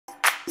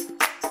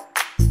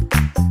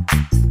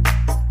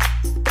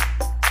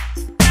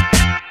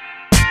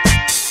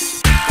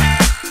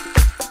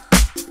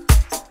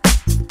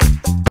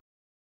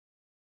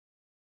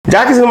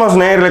Jackie cinemas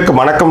நேயர்களுக்கு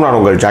வணக்கம். நான்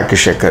உங்கள் ஜாக்கி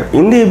சேகர்.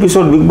 இந்த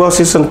episode big Boss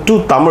season 2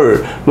 Tamil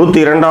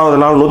 102வது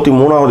நாள்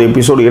 103வது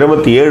எபிசோடு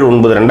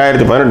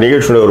 27/9/2018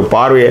 நிகழ்ச்சியுடைய ஒரு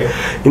பார்வையை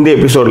இந்த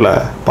எபிசோடில்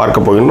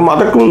பார்க்க போகின்றோம்.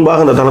 அதற்கு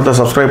முன்பாக இந்த தளத்தை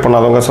சப்ஸ்கிரைப்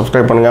பண்ணாதவங்க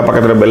சப்ஸ்கிரைப் பண்ணுங்கள்,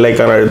 பக்கத்தில் பெல்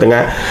ஐக்கான அழுத்துங்க.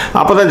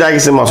 அப்போ தான் ஜாக்கி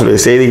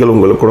சினிமாஸுடைய செய்திகள்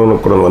உங்களுக்கு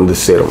உடனுக்குடன் வந்து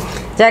சேரும்.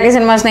 ஜாக்கி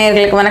சினிமாஸ்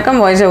நேயர்களுக்கு வணக்கம்.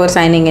 Voice over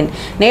signing in.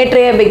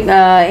 நேற்றைய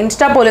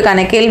இன்ஸ்டா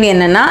போலுக்கான கேள்வி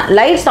என்னென்னா,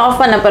 லைட்ஸ் ஆஃப்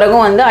பண்ண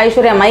பிறகும் வந்து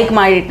ஐஸ்வர்யா மைக்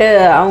மாறிட்டு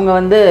அவங்க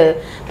வந்து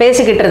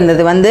பேசிக்கிட்டு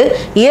இருந்தது வந்து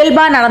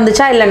இயல்பாக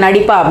நடந்துச்சா இல்லை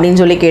நடிப்பா அப்படின்னு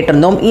சொல்லி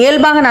கேட்டிருந்தோம்.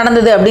 இயல்பாக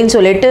நடந்தது அப்படின்னு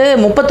சொல்லிட்டு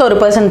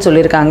 31%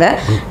 சொல்லியிருக்காங்க,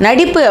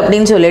 நடிப்பு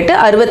அப்படின்னு சொல்லிட்டு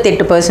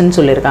 68%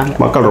 சொல்லியிருக்காங்க.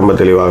 மக்கள் ரொம்ப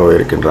தெளிவாகவே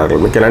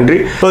இருக்கின்றார்கள். மிக்க நன்றி.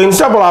 ஸோ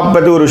இன்ஸ்டா போல் ஆப்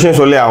பற்றி ஒரு விஷயம்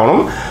சொல்லி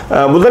ஆகணும்.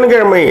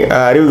 புதன்கிழமை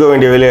அறிவிக்க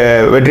வேண்டிய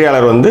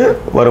வெற்றியாளர் வந்து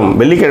வரும்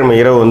வெள்ளிக்கிழமை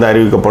இரவு வந்து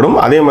அறிவிக்கப்படும்.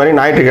 அதே மாதிரி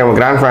ஞாயிற்றுக்கிழமை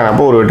கிராண்ட் ஃபைனல்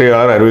அப்போ ஒரு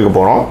வெற்றியாளர் அறிவிக்க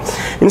போகிறோம்.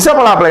 இன்ஸ்டா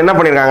போல் ஆப்பில் என்ன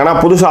பண்ணியிருக்காங்கன்னா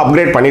புதுசாக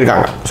அப்கிரேட்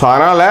பண்ணியிருக்காங்க. ஸோ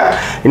அதனால்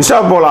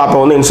இன்ஸ்டா போல் ஆப்பை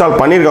வந்து இன்ஸ்டால்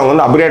பண்ணியிருக்கவங்க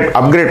வந்து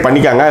அப்கிரேட்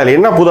பண்ணிக்காங்க. அதில்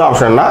என்ன புது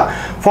ஆப்ஷன்னா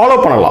ஃபாலோ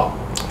பண்ணலாம்.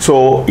 ஸோ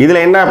இதில்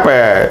என்ன இப்போ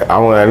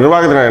அவங்க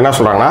நிர்வாகத்தினர் என்ன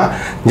சொல்கிறாங்கன்னா,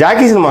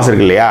 ஜாக்கி சினிமாஸ்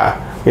இருக்கு இல்லையா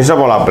இன்ஸ்டா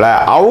போல் ஆப்பில்,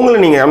 அவங்கள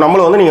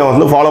நம்மளை வந்து நீங்கள்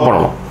வந்து ஃபாலோ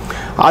பண்ணணும்.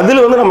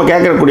 அதில் வந்து நம்ம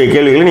கேட்கக்கூடிய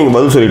கேள்விகளை நீங்கள்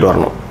பதில் சொல்லிட்டு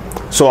வரணும்.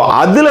 ஸோ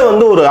அதில்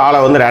வந்து ஒரு ஆளை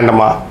வந்து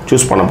ரேண்டமாக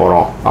சூஸ் பண்ண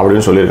போகிறோம்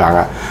அப்படின்னு சொல்லியிருக்காங்க.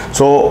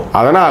 ஸோ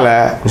அதனால்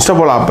இன்ஸ்டா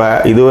போல் ஆப்பை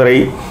இதுவரை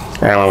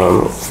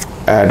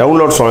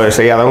டவுன்லோட்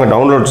செய்யாதவங்க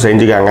டவுன்லோட்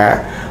செஞ்சுக்காங்க.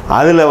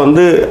 அதில்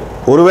வந்து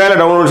ஒருவேளை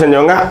டவுன்லோட்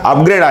செஞ்சவங்க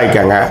அப்கிரேட்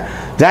ஆகிக்காங்க.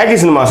 ஜாக்கி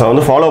சினிமாஸை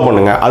வந்து ஃபாலோ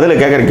பண்ணுங்கள். அதில்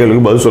கேட்குற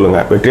கேள்விக்கு பதில்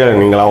சொல்லுங்கள்.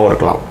 வெற்றியாளர் நீங்களாகவும்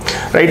இருக்கலாம்.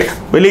 ரைட்.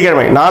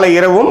 வெள்ளிக்கிழமை நாளை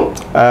இரவும்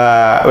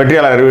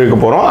வெற்றியாளர் அறிவிக்க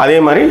போகிறோம். அதே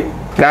மாதிரி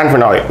கிராண்ட்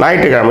ஃபினாலே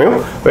ஞாயிற்றுக்கிழமையும்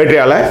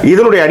வெற்றியாளர்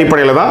இதனுடைய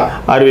அடிப்படையில் தான்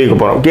அறிவிக்க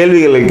போகிறோம்.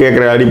 கேள்விகள்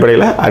கேட்குற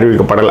அடிப்படையில்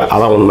அறிவிக்கப்படலை,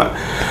 அதான் உண்மை.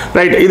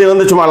 ரைட். இது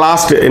வந்து சும்மா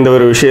லாஸ்ட் இந்த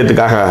ஒரு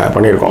விஷயத்துக்காக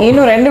பண்ணியிருக்கோம்.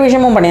 இன்னும் 2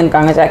 விஷயமும்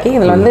பண்ணியிருக்காங்க ஜாக்கி.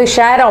 இதில் வந்து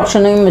ஷேர்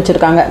ஆப்ஷனும்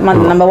வச்சுருக்காங்க.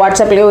 நம்ம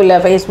வாட்ஸ்அப்லேயோ இல்லை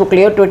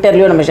ஃபேஸ்புக்லேயோ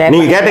ட்விட்டர்லையோ நம்ம ஷேர்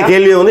நீங்கள் கேட்ட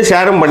கேள்வியை வந்து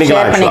ஷேரும்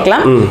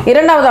பண்ணிக்கலாம்.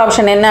 இரண்டாவது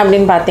ஆப்ஷன் என்ன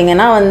அப்படின்னு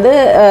பார்த்தீங்கன்னா வந்து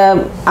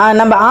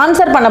நம்ம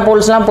ஆன்சர் பண்ண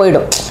போல்ஸ்லாம்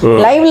போயிடும்.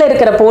 லைவ்ல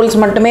இருக்கிற போல்ஸ்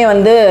மட்டுமே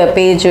வந்து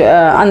பேஜ்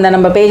அந்த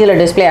நம்ம பேஜில்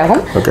டிஸ்பிளே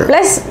ஆகும்.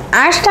 ப்ளஸ்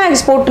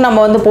ஹேஷ்டேக்ஸ் போட்டு நம்ம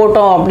வந்து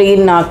போட்டோம்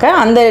அப்படின்னாக்க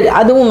அந்த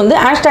அதுவும் வந்து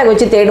ஹேஷ்டேக்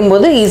வச்சு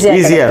தேடும்போது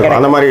ஈஸியாக இருக்கும்.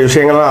 அந்த மாதிரி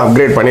விஷயங்கள்லாம்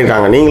அப்கிரேட்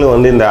பண்ணியிருக்காங்க. நீங்களும்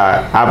வந்து இந்த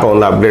ஆப்பை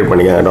வந்து அப்கிரேட்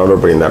பண்ணிக்க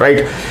டவுன்லோட் பண்ணியிருந்தேன்.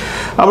 ரைட்.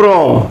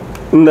 அப்புறம்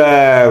இந்த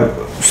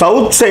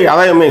சவுத்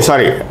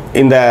சைடு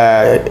இந்த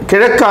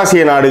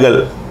கிழக்காசிய நாடுகள்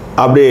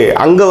அப்படி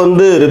அங்கே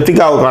வந்து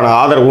ரித்திகாவுக்கான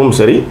ஆதரவும்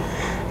சரி,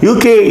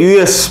 UK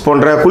US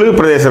போன்ற குளிர்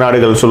பிரதேச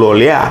நாடுகள் சொல்லுவோம்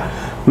இல்லையா,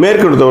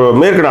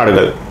 மேற்கு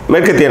நாடுகள்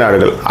மேற்கத்திய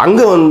நாடுகள்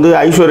அங்கே வந்து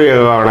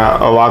ஐஸ்வர்யாவான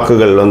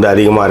வாக்குகள் வந்து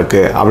அதிகமாக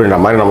இருக்குது அப்படின்ற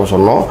மாதிரி நம்ம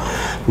சொன்னோம்.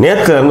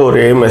 நேற்று இருந்து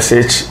ஒரே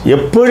மெசேஜ்,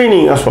 எப்படி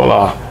நீங்கள்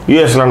சொல்லலாம்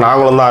யூஎஸில்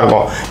நாங்களும் தான்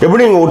இருக்கோம்,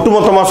 எப்படி நீங்கள்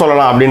ஒட்டுமொத்தமாக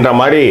சொல்லலாம் அப்படின்ற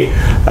மாதிரி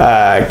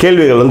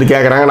கேள்விகள் வந்து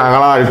கேட்குறாங்க.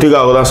 நாங்களாம்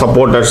ரித்திகாவுக்கு தான்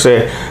சப்போர்ட்டர்ஸு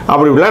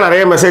அப்படி இப்படிலாம்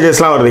நிறைய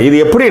மெசேஜஸ்லாம் வருது. இது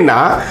எப்படின்னா,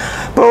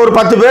 இப்போ ஒரு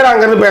 10 பேர்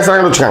அங்கேருந்து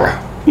பேசுகிறாங்கன்னு வச்சுக்கோங்க.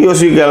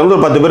 யூஎஸ்விக்கில் வந்து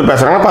ஒரு 10 பேர்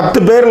பேசுகிறாங்க. 10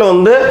 பேரில்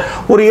வந்து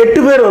ஒரு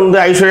 8 பேர் வந்து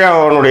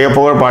ஐஸ்வர்யாவுடைய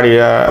புகழ்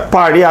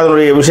பாடி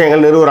அதனுடைய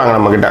விஷயங்கள் நிறுவுறாங்க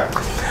நம்மக்கிட்ட.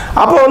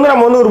 அப்போ வந்து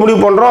நம்ம வந்து ஒரு முடிவு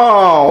பண்ணுறோம்,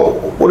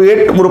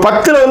 ஒரு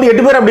 10ல் வந்து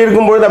 8 பேர் அப்படி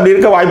இருக்கும்பொழுது அப்படி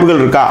இருக்க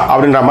வாய்ப்புகள் இருக்கா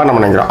அப்படின்ற மாதிரி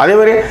நம்ம நினைக்கிறோம்.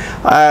 அதேமாதிரி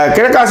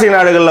கிழக்காசிய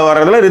நாடுகளில்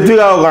வர்றதுல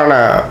ரித்விகாவுக்கான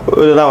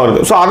இதுதான்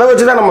வருது. ஸோ அதை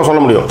வச்சு தான் நம்ம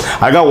சொல்ல முடியும்.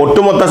 அதுக்காக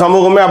ஒட்டுமொத்த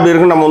சமூகமே அப்படி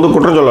இருக்குன்னு நம்ம வந்து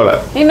குற்றம் சொல்லலை.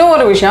 இன்னும்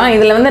ஒரு விஷயம்,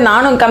 இதில் வந்து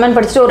நானும் கமெண்ட்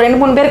படிச்சுட்டு ஒரு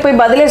 2-3 பேர்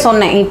போய் பதிலே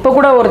சொன்னேன். இப்போ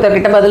கூட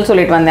ஒருத்தர்கிட்ட பதில்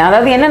சொல்லிட்டு வந்தேன்.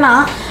 அதாவது என்னன்னா,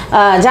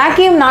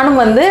 ஜாக்கியும்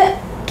நானும் வந்து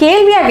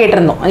கேள்வியாக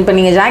கேட்டிருந்தோம். இப்போ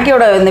நீங்கள்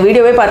ஜாக்கியோட இந்த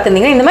வீடியோவே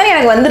பார்த்துருந்தீங்கன்னா, இந்த மாதிரி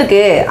எனக்கு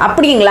வந்திருக்கு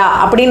அப்படிங்களா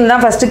அப்படின்னு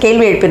தான் ஃபஸ்ட்டு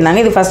கேள்வி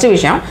எழுப்பியிருந்தாங்க. இது ஃபஸ்ட்டு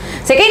விஷயம்.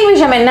 செகண்ட்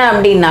விஷயம் என்ன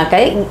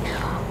அப்படின்னாக்க,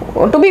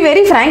 டு பி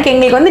வெரி ஃப்ரேங்க்,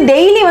 எங்களுக்கு வந்து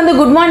டெய்லி வந்து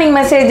குட் மார்னிங்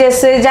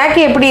மெசேஜஸ்,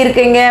 ஜாக்கி எப்படி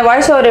இருக்கீங்க,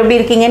 வாய்ஸ் ஓவர் எப்படி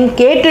இருக்கீங்கன்னு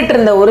கேட்டுட்டு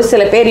இருந்த ஒரு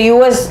சில பேர்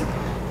யூஎஸ்,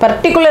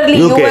 பர்டிகுலர்லி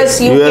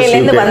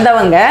யூகேலேருந்து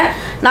வந்தவங்க,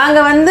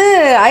 நாங்கள் வந்து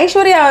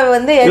ஐஸ்வர்யாவை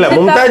வந்து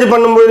மும்தாஜ்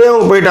பண்ணும்போதே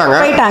அவங்க போயிட்டாங்க.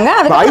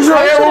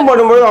 ஐஸ்வர்யாவும்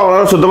பண்ணும்போது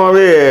அவங்க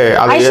சுத்தமாகவே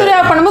ஐஸ்வர்யா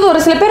பண்ணும்போது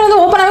ஒரு சில பேர் வந்து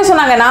ஓப்பனாகவே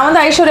சொன்னாங்க, நான்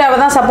வந்து ஐஸ்வர்யாவை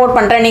தான் சப்போர்ட்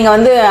பண்ணுறேன், நீங்கள்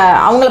வந்து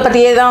அவங்கள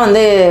பற்றியே தான்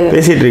வந்து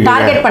பேசிட்டு இருக்கீங்க,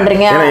 டார்கெட்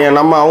பண்ணுறீங்க,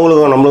 நம்ம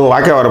நம்மளுக்கு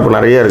வாய்க்க வரப்பு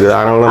நிறைய இருக்குது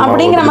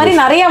அப்படிங்கிற மாதிரி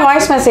நிறைய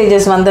வாய்ஸ்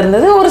மெசேஜஸ்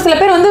வந்திருந்தது. ஒரு சில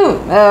பேர் வந்து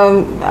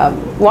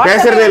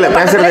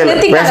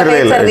பேசுறதே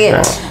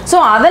இல்லை. ஸோ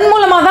அதன்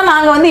மூலமாக தான்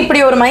நாங்கள் வந்து இப்படி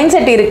ஒரு மைண்ட்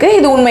செட் இருக்குது,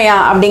 இது உண்மையா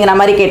அப்படிங்கிற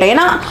மாதிரி கேட்டோம்.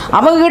 ஏன்னா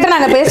அவங்க கிட்ட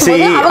நாங்கள்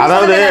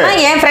பேசும்போது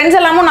என் ஃப்ரெண்ட்ஸ்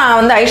எல்லாமும் நான்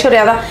வந்து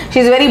ஐஸ்வர்யா தான், ஷீ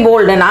இஸ் வெரி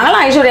போல்டு,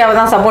 நாங்களாம் ஐஸ்வர்யாவை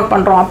தான் சப்போர்ட்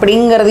பண்ணுறோம்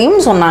அப்படிங்கிறதையும்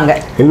சொன்னாங்க.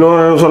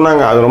 இன்னொன்று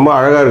சொன்னாங்க, அது ரொம்ப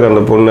அழகாக இருக்குது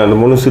அந்த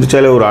பொண்ணு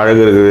சிரிச்சாலே ஒரு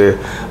அழகு இருக்குது,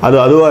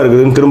 அதுவாக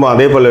இருக்குதுன்னு திரும்ப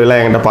அதே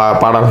பல்லவிலாம் என்கிட்ட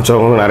பாட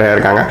ஆரம்பிச்சவங்களும் நிறையா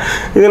இருக்காங்க.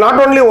 இது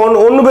நாட் ஓன்லி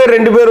 1 பேர்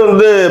 2 பேர்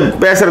வந்து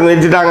பேசுகிறது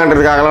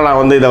நிறுத்திட்டாங்கன்றதுக்காகலாம்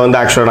நான் வந்து இதை வந்து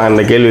ஆக்சுவலாக நான்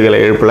இந்த கேள்விகளை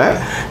எழுப்பலை.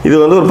 இது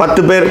வந்து ஒரு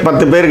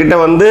 10 பேர்கிட்ட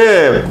வந்து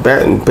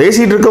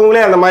பேசிகிட்டு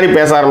இருக்கவங்களே அந்த மாதிரி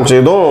பேச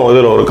ஆரம்பிச்சதும்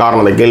இதில் ஒரு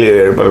காரணம், அந்த கேள்வி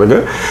எழுப்புறதுக்கு.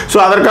 ஸோ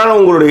அதற்கான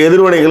உங்களுடைய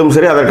எதிர்வினைகளும்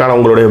சரி, அதற்கான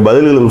உங்களுடைய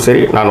பதில்களும்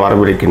சரி நான்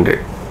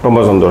வரவேற்கின்றேன். ரொம்ப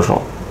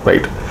சந்தோஷம்.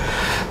 ரைட்.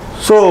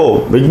 ஸோ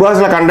பிக்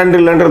பாஸில் கண்டென்ட்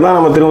இல்லைன்றது தான்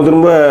நம்ம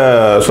திரும்ப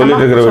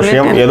சொல்லிட்டு இருக்கிற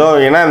விஷயம். ஏதோ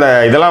ஏன்னா இந்த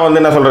இதெல்லாம் வந்து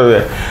என்ன சொல்கிறது,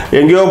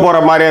 எங்கேயோ போகிற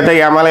மாதிரியாத்தான்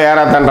என் மேலே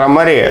ஏறாத்தான்ற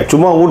மாதிரி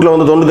சும்மா வீட்டில்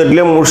வந்து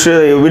 98 முடிச்சு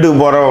வீட்டுக்கு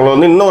போகிறவங்க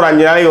வந்து இன்னும் ஒரு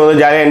 5 நாளைக்கு வந்து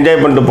ஜாலியாக என்ஜாய்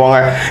பண்ணிட்டு போங்க.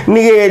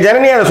 இன்றைக்கி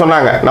ஜனனி அதை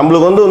சொன்னாங்க,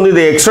 நம்மளுக்கு வந்து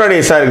இது எக்ஸ்ட்ரா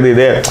டேஸாக இருக்குது,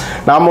 இது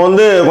நாம்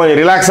வந்து கொஞ்சம்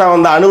ரிலாக்ஸாக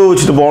வந்து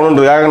அனுபவிச்சுட்டு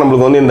போகணுன்றதுக்காக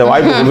நம்மளுக்கு வந்து இந்த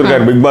வாய்ப்பு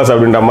கொடுத்துருக்காரு பிக் பாஸ்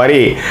அப்படின்ற மாதிரி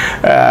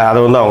அதை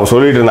வந்து அவங்க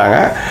சொல்லிட்டு இருந்தாங்க.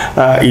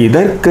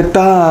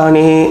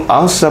 இதற்குத்தானே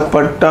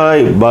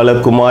ஆசைப்பட்டாய்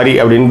பாலகுமாரி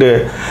அப்படின்ட்டு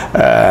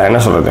என்ன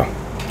சொல்கிறது,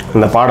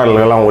 இந்த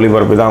பாடல்கள்லாம்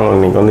ஒளிபரப்பி தான் அவங்க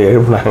இன்னைக்கு வந்து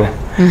எழுப்புனாங்க.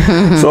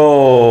 ஸோ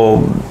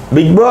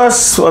பிக்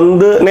பாஸ்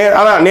வந்து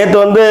அதான் நேற்று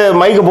வந்து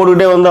மைக்கை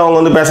போட்டுக்கிட்டே வந்து அவங்க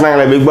வந்து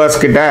பேசினாங்களே பிக் பாஸ்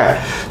கிட்ட.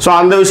 ஸோ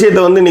அந்த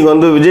விஷயத்தை வந்து இன்னைக்கு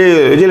வந்து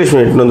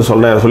விஜயலட்சுமி வந்து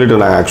சொல்லிட்டு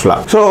இருந்தாங்க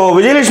ஆக்சுவலாக. ஸோ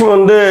விஜயலட்சுமி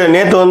வந்து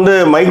நேற்று வந்து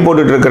மைக்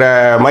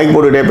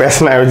போட்டுக்கிட்டே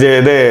பேசின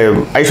இது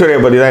ஐஸ்வர்யா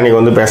பற்றி தான்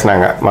இன்னைக்கு வந்து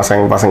பேசினாங்க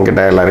பசங்க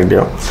கிட்ட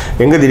எல்லாருக்கிட்டையும்.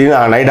 எங்கே திடீர்னு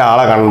நைட்டு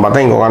ஆளாக காணுன்னு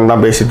பார்த்தா இங்கே உட்காந்து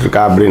தான் பேசிகிட்டு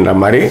இருக்கா அப்படின்ற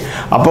மாதிரி.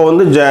 அப்போ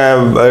வந்து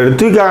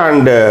ரித்விகா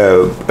அண்ட்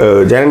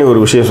ஜனனி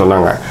ஒரு விஷயம்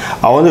சொன்னாங்க,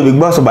 அவள் வந்து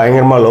பிக் பாஸை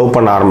பயங்கரமாக லவ்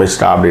பண்ண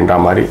ஆரம்பிச்சிட்டா அப்படின்ற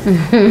மாதிரி.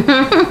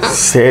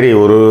 சரி,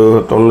 ஒரு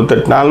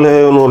 98 நாள்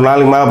 100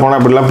 நாளுக்கு மேலே போனால்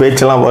இப்படிலாம்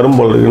பேச்செல்லாம் வரும்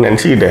போல் இருக்குன்னு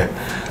நினச்சிக்கிட்டு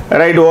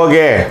ரைட்டு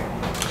ஓகே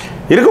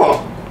இருக்கும்.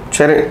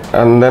 சரி,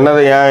 அந்த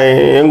என்னது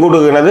என்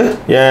கூட்டுக்கு என்னது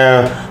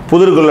என்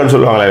புதிருக்குள்ளன்னு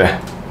சொல்லுவாங்களே,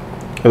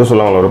 எதுவும்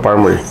சொல்லுவாங்களே ஒரு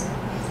பழமொழி,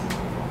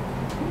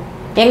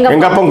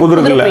 எங்கள் அப்பா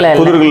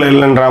குதிருக்குள்ள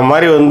இல்லைன்ற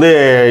மாதிரி வந்து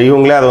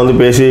இவங்களே அதை வந்து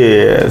பேசி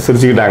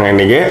சிரிச்சுக்கிட்டாங்க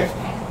இன்றைக்கி.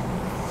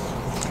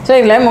 ஸோ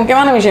இதில்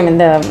முக்கியமான விஷயம்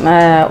இந்த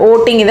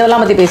ஓட்டிங்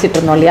இதெல்லாம் பற்றி பேசிகிட்டு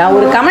இருந்தோம் இல்லையா,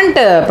 ஒரு கமெண்ட்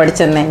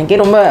படிச்சிருந்தேன் இன்றைக்கி,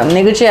 ரொம்ப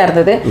நெகிழ்ச்சியாக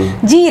இருந்தது.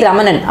 ஜி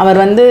ரமணன் அவர்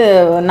வந்து,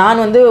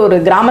 நான் வந்து ஒரு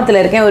கிராமத்தில்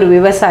இருக்கேன், ஒரு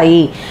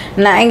விவசாயி,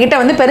 நான் என்கிட்ட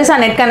வந்து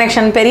பெருசாக நெட்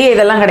கனெக்ஷன் பெரிய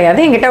இதெல்லாம் கிடையாது,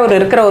 என்கிட்ட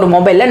இருக்கிற ஒரு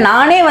மொபைலில்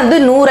நானே வந்து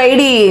 100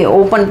 ஐடி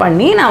ஓப்பன்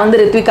பண்ணி நான் வந்து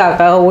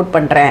ரித்விகாக்காக ஓட்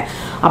பண்ணுறேன்.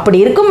 அப்படி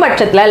இருக்கும்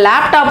பட்சத்தில்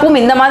லேப்டாப்பும்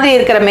இந்த மாதிரி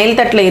இருக்கிற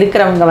மேல்தட்டில்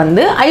இருக்கிறவங்க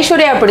வந்து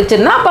ஐஸ்வர்யா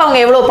பிடிச்சிருந்தா அப்போ அவங்க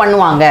எவ்வளோ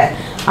பண்ணுவாங்க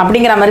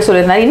அப்படிங்கிற மாதிரி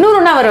சொல்லியிருந்தார்.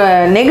 இன்னொன்று அவர்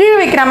நெகிழ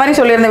வைக்கிற மாதிரி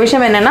சொல்லியிருந்த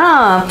விஷயம் என்னென்னா,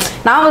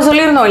 நாம்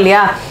சொல்லியிருந்தோம்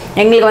இல்லையா,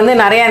 எங்களுக்கு வந்து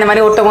நிறையா இந்த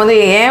மாதிரி ஒருத்தவங்க வந்து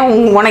ஏன்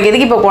உனக்கு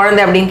எதுக்கு இப்போ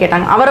குழந்தை அப்படின்னு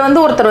கேட்டாங்க. அவர் வந்து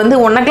ஒருத்தர்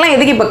வந்து உனக்கெல்லாம்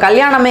எதுக்கு இப்போ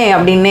கல்யாணமே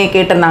அப்படின்னே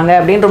கேட்டிருந்தாங்க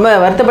அப்படின்னு ரொம்ப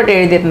வருத்தப்பட்டு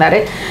எழுதியிருந்தார்.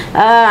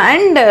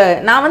 அண்டு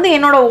நான் வந்து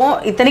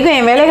இத்தனைக்கும்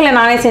என் வேலைகளை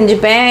நானே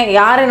செஞ்சுப்பேன்,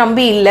 யாரும்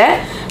நம்பி இல்லை,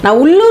 நான்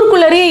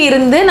உள்ளூருக்குள்ளேயே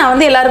இருந்து நான்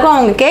வந்து எல்லாருக்கும்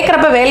அவங்க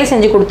கேட்குறப்ப வேலை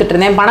செஞ்சு கொடுத்துட்டு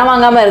இருந்தேன், பணம்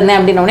வாங்காமல் இருந்தேன்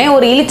அப்படின்னோடனே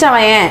ஒரு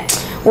இழிச்சவன்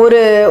ஒரு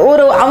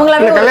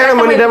அவங்களால கல்யாணம்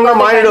பண்ணிட்டோம்னா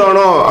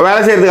மாறிடுவானோ, வேலை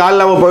செய்யறதுக்கு ஆள்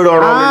இல்லாமல்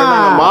போயிடுவானோ.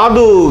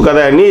 மாது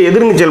கதை, நீ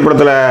எதிர்நீச்சல்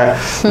படத்துல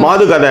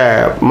மாது கதை,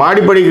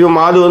 மாடிப்படிக்கு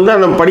மாது வந்து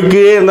அந்த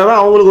படிக்கவே இருந்தாலும்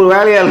அவங்களுக்கு ஒரு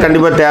வேலையால்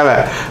கண்டிப்பாக தேவை.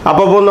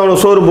 அப்பப்போ வந்து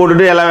அவனுக்கு சோறு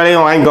போட்டுட்டு எல்லா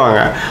வேலையும் வாங்கிக்குவாங்க.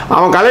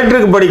 அவன்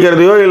கலெக்டருக்கு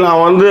படிக்கிறதையோ இல்லை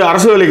அவன் வந்து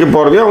அரசு வேலைக்கு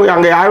போகிறதையோ அவங்க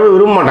அங்கே யாருமே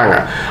விரும்ப மாட்டாங்க.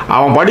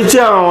 அவன் படித்து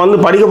அவன் வந்து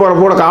படிக்க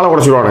போகிறப்போட காலை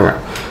உடச்சிடுவானுங்க.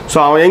 ஸோ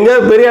அவன் எங்கே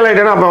பெரிய ஆள்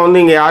ஆகிட்டானா அப்போ வந்து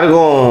இங்கே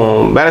யாருக்கும்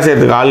வேலை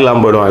செய்யறதுக்கு ஆள்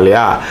இல்லாமல் போயிடுவான்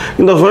இல்லையா.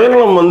 இந்த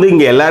சுயநலம் வந்து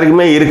இங்கே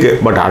எல்லாருக்குமே இருக்குது.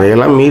 பட்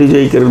அதையெல்லாம் மீறி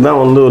ஜெயிக்கிறது தான்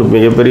வந்து ஒரு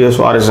மிகப்பெரிய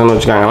சுவாரஸ்யம்னு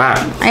வச்சுக்காங்களேன்.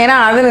 ஏன்னா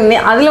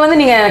அதில் வந்து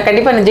நீங்கள்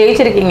கண்டிப்பாக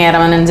ஜெயிச்சிருக்கீங்க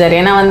ரமணன் சார்.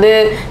 ஏன்னா வந்து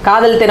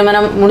காதல்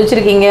திருமணம்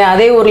முடிச்சிருக்கீங்க,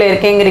 அதே ஊரில்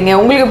இருக்கேங்கிறீங்க,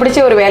 உங்களுக்கு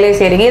பிடிச்ச ஒரு வேலையை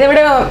செய்கிறீங்க, இதை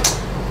விட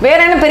வேற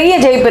என்ன பெரிய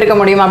ஜெயிப்பு இருக்க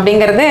முடியும்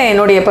அப்படிங்கிறது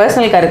என்னுடைய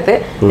பர்சனல் கருத்து.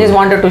 Just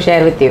wanted to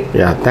share with you.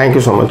 Yeah, thank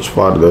you so much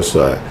for this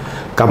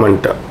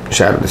comment,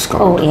 share this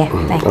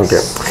comment. Okay,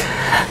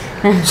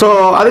 so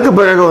அதுக்கு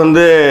பிறகு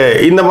வந்து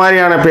இந்த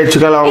மாதிரியான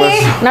பேச்சுக்கள் அவங்க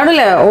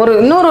நடுவில்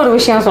இன்னொரு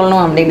விஷயம்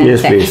சொல்லணும் அப்படின்னு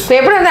இப்போ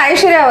எப்படி வந்து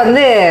ஐஸ்வர்யா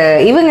வந்து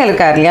இவங்க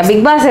இருக்கார் இல்லையா,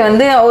 பிக் பாஸை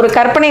வந்து ஒரு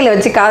கற்பனையில்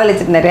வச்சு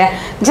காதலிச்சிருந்தாரு.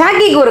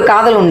 ஜாக்கிக்கு ஒரு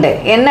காதல் உண்டு.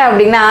 என்ன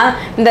அப்படின்னா,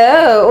 இந்த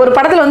ஒரு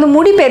படத்தில் வந்து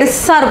முடி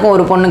பெருசாக இருக்கும்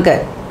ஒரு பொண்ணுக்கு,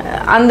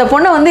 அந்த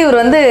பொண்ணை வந்து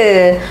இவர் வந்து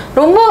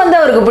ரொம்ப வந்து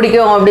அவருக்கு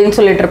பிடிக்கும் அப்படின்னு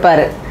சொல்லிட்டு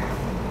இருப்பாரு.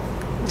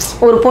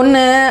 ஒரு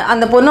பொண்ணு,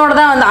 அந்த பொண்ணோட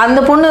தான் வந்து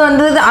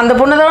அந்த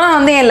பொண்ணோட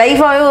வந்து என்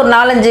லைஃபாகவே ஒரு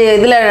 4-5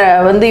 இதில்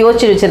வந்து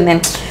யோசிச்சு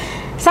வச்சுருந்தேன்.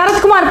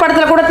 சரத்குமார்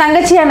படத்துல கூட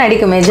தங்கச்சியா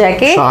நடிக்குமே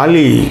ஜாக்கி.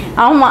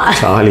 ஆமா,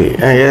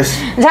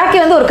 ஜாக்கி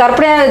வந்து ஒரு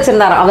கற்பனையா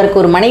வச்சிருந்தாரு,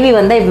 அவருக்கு ஒரு மனைவி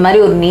வந்து இந்த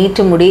மாதிரி ஒரு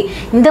நீட்டு முடி,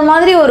 இந்த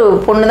மாதிரி ஒரு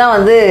பொண்ணு தான்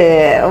வந்து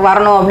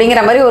வரணும்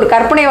அப்படிங்கிற மாதிரி ஒரு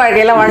கற்பனை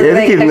வாழ்க்கையெல்லாம்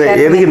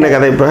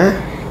வாழ்ந்து.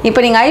 இப்போ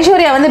நீங்க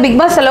ஐஸ்வர்யா வந்து பிக்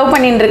பாஸ் லவ்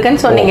பண்ணிட்டு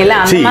இருக்குன்னு சொன்னீங்கல்ல,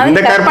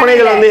 இந்த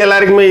கற்பனைகள் வந்து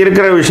எல்லாருக்குமே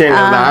இருக்கிற விஷயம்.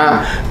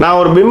 நான்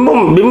ஒரு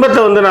பிம்பத்தை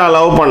வந்து நான்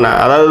லவ் பண்ணேன்.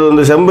 அதாவது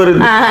வந்து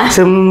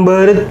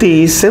செம்பருத்தி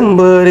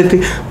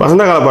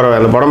வசந்த கால பறவை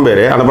அந்த படம்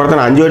பேரு. அந்த படத்தை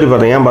நான் 5 வாட்டி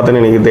பார்த்தேன். ஏன்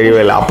பார்த்தேன்னு எனக்கு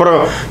தெரியவே இல்லை. அப்புறம்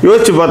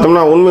யோசிச்சு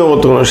பார்த்தோம்னா உண்மையை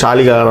ஒத்துக்கணும்,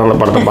 ஷாலிகா அந்த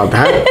படத்தை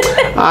பார்த்தேன்.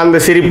 அந்த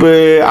சிரிப்பு,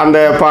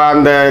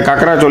 அந்த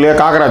காக்கரா ஜோலியா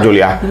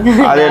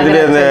அதை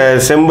எடுத்துட்டு அந்த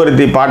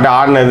செம்பருத்தி பாட்டு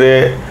ஆடினது,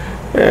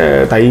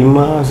 தை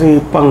மாசி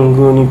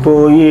பங்குனி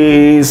போய்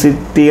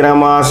சித்திரை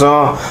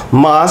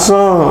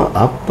மாசம்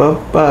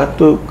அப்பப்பா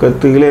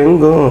தூக்கத்தில்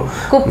எங்கும்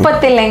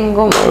குப்பத்தில்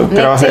எங்கும்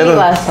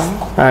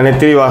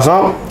நெத்திரி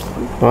வாசம்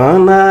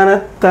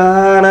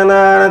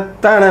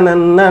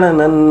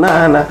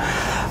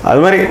அது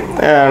மாதிரி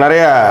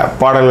நிறைய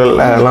பாடல்கள்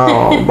எல்லாம்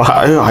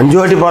 5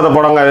 வாட்டி பார்த்த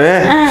படங்க அது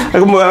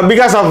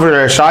பிகாஸ் ஆஃப்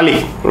ஷாலி.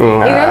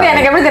 இது வந்து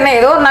எனக்கு எப்படி தெரியும்,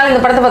 ஏதோ ஒரு நாள்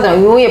இந்த படத்தை பார்த்தேன்,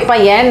 ஐயோ எப்பா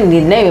ஏன்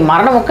என்ன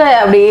மரண முக்க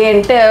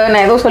அப்படின்ட்டு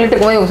நான் ஏதோ சொல்லிட்டு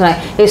இருக்கும்போது சொன்னேன்,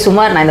 ஏய்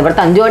சுமார் நான் இந்த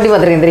படத்தை 5 வாட்டி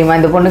பார்த்துருக்கேன் தெரியுமா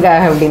இந்த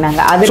பொண்ணுக்காக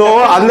அப்படின்னாங்க. அது ஸோ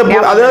அந்த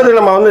அதாவது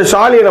நம்ம வந்து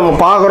ஷாலியை நம்ம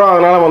பார்க்குறோம்,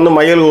 அதனால வந்து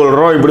மையல்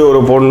கொள்கிறோம், இப்படி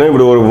ஒரு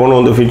பொண்ணு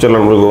வந்து ஃபியூச்சரில்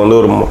நம்மளுக்கு வந்து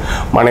ஒரு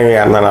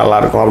மனைவியாக இருந்தால்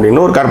நல்லாயிருக்கும்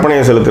அப்படின்னு ஒரு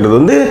கற்பனையை செலுத்துறது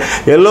வந்து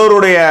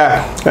எல்லோருடைய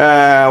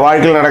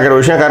வாழ்க்கையில் நடக்கிற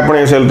விஷயம்.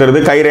 கற்பனையை செலுத்துறது,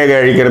 கைரேகை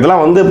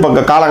அழிக்கிறதுலாம் வந்து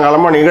இப்போ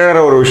காலங்காலமாக நிகழற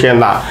ஒரு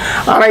விஷயந்தான்.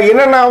 ஆனால்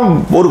என்னென்னா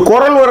ஒரு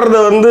குரல்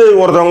வர்றதை வந்து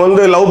ஒருத்தவங்க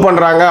வந்து லவ்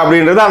பண்ணுறாங்க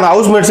அப்படின்றது அந்த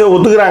ஹவுஸ்மேட்ஸே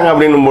ஒத்துக்கிறாங்க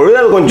அப்படின்னும் பொழுது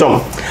அது கொஞ்சம்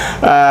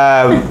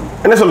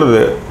என்ன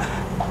சொல்கிறது,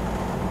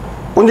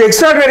 கொஞ்சம்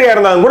எக்ஸ்ட்ராடனரியாக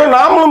இருந்தாலும் கூட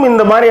நாமளும்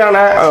இந்த மாதிரியான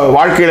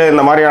வாழ்க்கையில்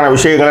இந்த மாதிரியான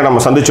விஷயங்களை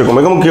நம்ம சந்திச்சிருக்கோம்.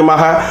 மிக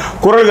முக்கியமாக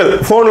குரல்கள்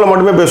ஃபோனில்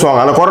மட்டுமே பேசுவாங்க,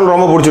 அந்த குரல்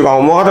ரொம்ப பிடிச்சிருக்கும்,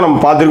 அவங்க முகத்தை நம்ம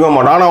பார்த்துருக்க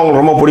மாட்டோம், ஆனால்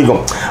அவங்களுக்கு ரொம்ப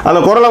பிடிக்கும்,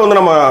 அந்த குரலை வந்து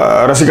நம்ம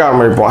ரசிக்க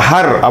ஆரம்பிப்போம்.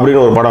 ஹர்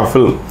அப்படின்னு ஒரு படம்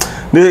ஃபில்ம்,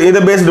 இதை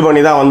பேஸ்டு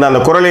பண்ணி தான் வந்து அந்த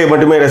குரலை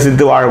மட்டுமே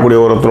ரசித்து வாழக்கூடிய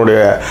ஒருத்தனுடைய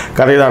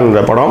கதை தான்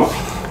இந்த படம்.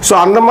 ஸோ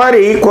அந்த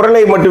மாதிரி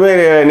குரலை மட்டுமே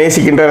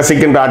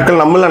ரசிக்கின்ற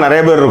ஆட்கள் நம்மள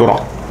நிறைய பேர்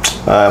இருக்கிறோம்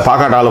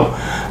பார்க்காட்டாலும்.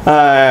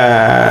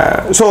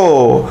 ஸோ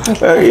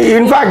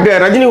இன்ஃபேக்ட்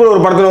ரஜினி கூட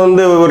ஒரு படத்தில்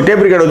வந்து ஒரு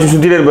டேப் ரெக்கார்டு வச்சு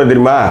சுற்றிட்டே இருப்பார்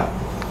தெரியுமா,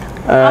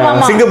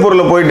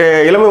 சிங்கப்பூரில் போயிட்டு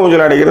இளமை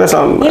ஊஞ்சல் அடிக்கிறது.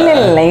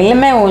 இல்லை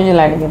இளமை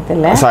ஊஞ்சல் அடிக்கிறது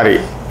இல்லை, சாரி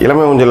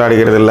இளமை ஊஞ்சல்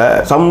அடிக்கிறது இல்லை,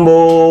 சம்போ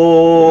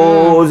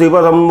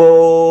சிவ சம்போ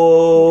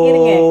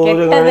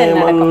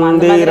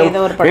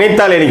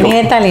நினைத்தாலே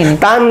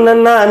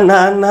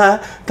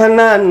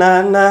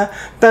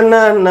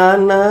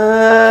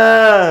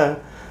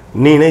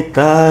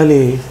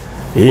நினைத்தாலே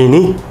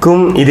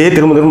இனிக்கும், இதே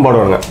திரும்ப திரும்ப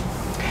பாடுவாங்க.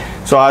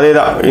 ஸோ அதே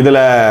தான் இதில்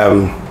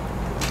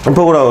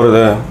இப்போ கூட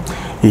வருது,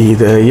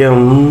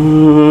 இதயம்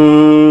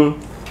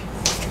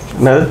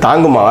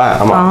தாங்குமாவா?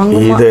 ஆமாம்,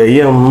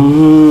 இதயம்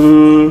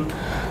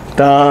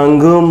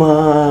தாங்குமா,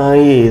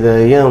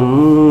 இதயம்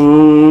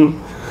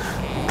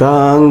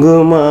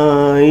தாங்குமா,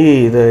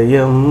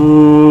 இதயம்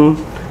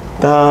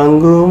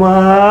தாங்குமா,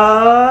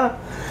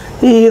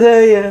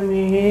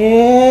 இதயமே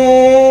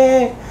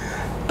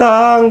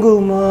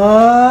தாங்குமா,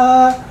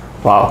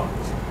 வா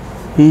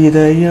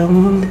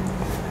இதயம்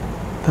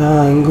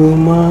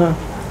தாங்குமா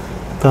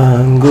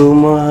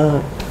தாங்குமா.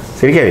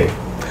 சரிக்காது,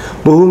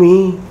 பூமி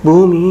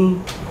பூமி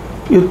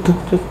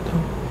யுத்தம்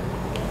யுத்தம்,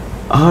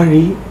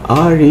 ஆழி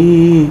ஆழி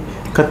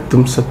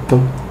கத்தும்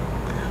சத்தம்,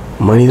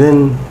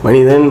 மனிதன்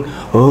மனிதன்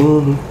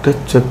ஓம்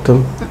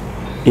சத்தம்,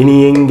 இனி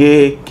எங்கே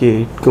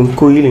கேட்கும்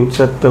குயிலின்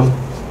சத்தம்,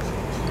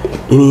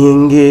 இனி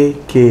எங்கே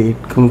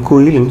கேட்கும்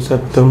குயிலின்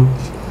சத்தம்.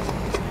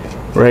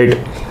 ரைட்.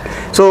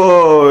 ஸோ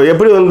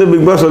எப்படி வந்து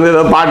பிக் பாஸ் வந்து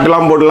ஏதாவது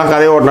பாட்டுலாம் போட்டுலாம்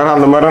கதையை ஓட்டினாரோ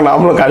அந்த மாதிரி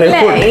நாமளும் கதையை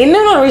போட்டு.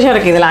 இன்னொரு விஷயம்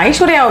இருக்குது இதில்,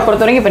 ஐஸ்வர்யாவை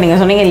பொறுத்த வரைக்கும் இப்போ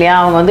நீங்கள் சொன்னீங்க இல்லையா,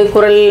 அவங்க வந்து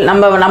குரல்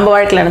நம்ம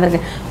வாழ்க்கையில்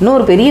நடந்திருக்கு.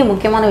 இன்னொரு பெரிய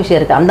முக்கியமான விஷயம்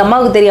இருக்குது, அந்த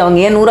அம்மாவுக்கு தெரியும்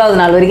அவங்க ஏன்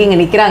 100வது நாள் வரைக்கும் இங்கே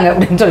நிற்கிறாங்க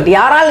அப்படின்னு சொல்லிட்டு,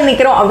 யாரால்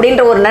நிற்கிறோம்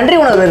அப்படின்ற ஒரு நன்றி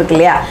உணர்வு இருக்கு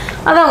இல்லையா,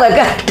 அது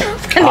அவங்க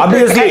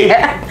ஆப்வியஸ்லி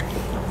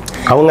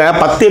அவங்க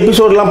 10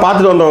 எபிசோட்லாம்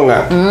பார்த்துட்டு வந்தவங்க,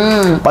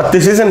 10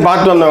 சீசன்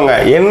பார்த்துட்டு வந்தவங்க,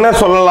 என்ன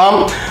சொல்லலாம்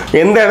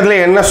எந்த இடத்துல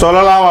என்ன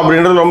சொல்லலாம்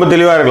அப்படின்றது ரொம்ப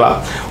தெளிவாக இருக்கலாம்.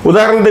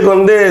 உதாரணத்துக்கு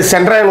வந்து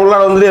சென்ட்ராயன்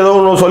உள்ளார வந்து ஏதோ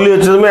ஒன்று சொல்லி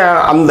வச்சதுமே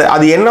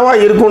அது என்னவா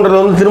இருக்குன்றதை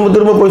வந்து திரும்ப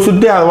திரும்ப போய்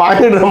சுற்றி அதை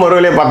வாங்கிடுற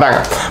முறையிலே பார்த்தாங்க.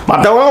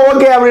 மற்றவங்க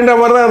ஓகே அப்படின்ற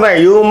மாதிரி தான் இருந்தாங்க,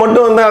 இவங்க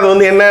மட்டும் வந்து அது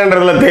வந்து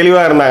என்னன்றதுல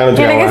தெளிவாக இருந்தாங்க.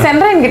 எனக்கு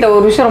சென்ட்ராயன் கிட்ட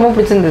ஒரு விஷயம் ரொம்ப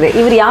பிடிச்சிருந்தது,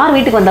 இவர் யார்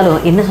வீட்டுக்கு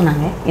வந்தாலும் என்ன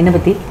சொன்னாங்க, என்ன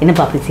பற்றி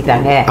என்னப்பா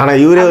பேசிக்கிறாங்க, ஆனால்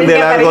இவரே வந்து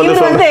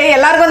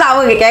எல்லாருக்கும் வந்து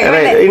அவங்க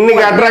கேட்குறாங்க.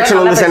 இன்னைக்கு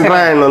அட்ராக்ஷன் வந்து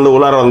சென்ட்ராயன் வந்து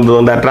உள்ளார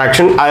வந்து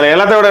அட்ராக்ஷன். அதில்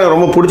எல்லாத்த விட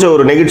ரொம்ப பிடிச்ச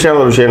ஒரு நெகிழ்ச்சியான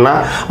ஒரு விஷயம்னா,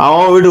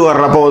 அவன் வீட்டுக்கு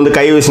வர்றப்போ வந்து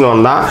கை வீசினு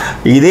வந்தான்.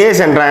 இதே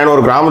சென்ட்ராயன்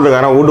ஒரு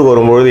கிராமத்துக்காரன் வீட்டுக்கு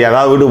வரும்பொழுது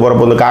ஏதாவது வீட்டுக்கு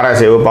போகிறப்போ வந்து காரா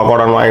சேவு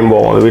பக்கோடான்னு வாங்கி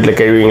போவோம், அது வீட்டில்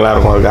கேள்விங்களா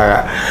இருக்கும், அதுக்காக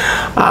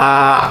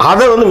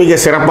அதை வந்து மிக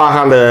சிறப்பாக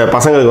அந்த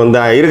பசங்களுக்கு வந்து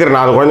இருக்கிற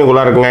 4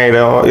 குழந்தைக்குள்ளே இருக்குங்க,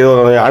 இதை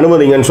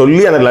அனுமதிங்கன்னு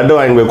சொல்லி அந்த லட்டு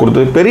வாங்கி போய்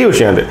கொடுத்தது பெரிய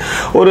விஷயம். அது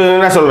ஒரு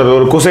என்ன சொல்கிறது,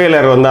 ஒரு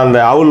குசேலர் வந்து அந்த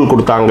அவுல்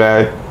கொடுத்தாங்க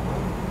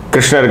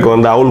கிருஷ்ணருக்கு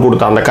வந்து அவுல்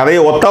கொடுத்த அந்த கதையை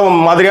ஒத்த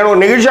மாதிரியான ஒரு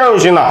நெகிழ்ச்சியான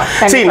விஷயம் தான்.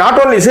 சரி, நாட்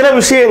ஓன்லி சில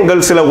விஷயங்கள்,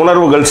 சில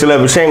உணர்வுகள், சில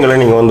விஷயங்களை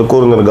நீங்கள் வந்து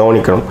கூர்ந்து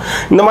கவனிக்கணும்.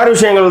 இந்த மாதிரி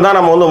விஷயங்கள் தான்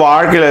நம்ம வந்து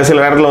வாழ்க்கையில் சில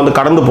நேரத்தில் வந்து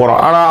கடந்து போகிறோம்.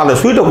 ஆனால் அந்த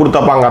ஸ்வீட்டை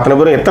கொடுத்தப்பாங்க அத்தனை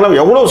பேரும்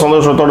எவ்வளோ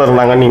சந்தோஷத்தோடு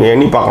இருந்தாங்கன்னு நீங்கள்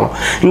எண்ணி பார்க்கணும்.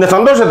 இந்த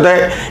சந்தோஷத்தை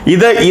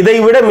இதை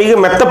விட மிக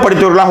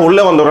மெத்தப்படுத்தியவர்களாக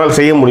உள்ளே வந்தவர்களால்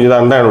செய்ய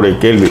முடிஞ்சதான்னு தான் என்னுடைய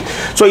கேள்வி.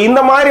 ஸோ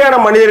இந்த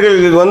மாதிரியான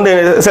மனிதர்களுக்கு வந்து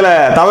சில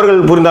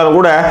தவறுகள் புரிந்தாலும்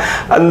கூட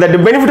அந்த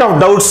பெனிஃபிட் ஆஃப்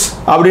டவுட்ஸ்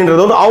அப்படின்றது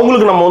வந்து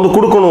அவங்களுக்கு நம்ம வந்து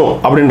கொடுக்கணும்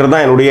அப்படின்றது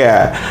தான் என்னுடைய.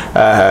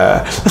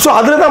 ஸோ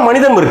அதில் தான்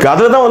மனிதம் இருக்கு,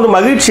 அதில் தான் வந்து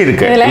மகிழ்ச்சி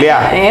இருக்கு இல்லையா.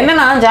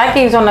 என்னன்னா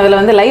ஜாக்கி சொன்னதில்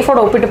வந்து லைஃபோட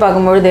ஒப்பிட்டு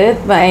பார்க்கும்பொழுது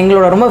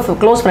எங்களோட ரொம்ப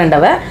க்ளோஸ் ஃப்ரெண்ட்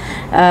அவ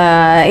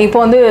இப்போ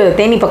வந்து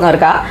தேனி பக்கம்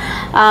இருக்கா.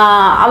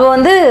 அவள்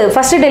வந்து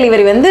ஃபர்ஸ்ட்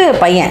டெலிவரி வந்து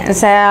பையன்,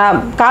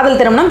 காதல்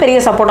திருமணம், பெரிய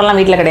சப்போர்ட்டெல்லாம்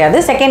வீட்டில் கிடையாது.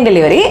 செகண்ட்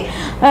டெலிவரி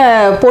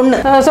பொண்ணு.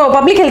 ஸோ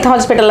பப்ளிக் ஹெல்த்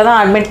ஹாஸ்பிட்டலில் தான்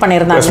அட்மிட்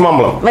பண்ணியிருந்தாங்க,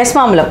 வெஸ்ட்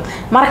மாம்பலம்.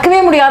 மறக்கவே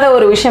முடியாத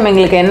ஒரு விஷயம்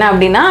எங்களுக்கு என்ன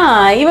அப்படின்னா,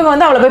 இவங்க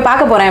வந்து அவளை போய்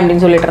பார்க்க போகிறேன்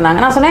அப்படின்னு சொல்லிட்டு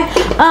இருந்தாங்க. நான் சொன்னேன்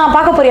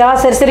பார்க்க போறியா,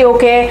 சரி சரி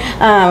ஓகே,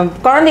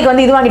 குழந்தைக்கு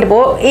வந்து இது வாங்கிட்டு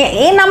போ,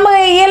 நம்ம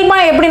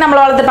இயல்பாக எப்படி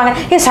நம்மளை வளர்த்துருப்பாங்க,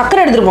 சக்கரை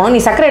எடுத்துகிட்டு போகணும்,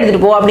 நீ சக்கரை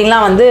எடுத்துகிட்டு போ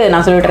அப்படின்லாம் வந்து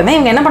நான் சொல்லிட்டு இருந்தேன்.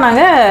 இவங்க என்ன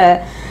பண்ணாங்க,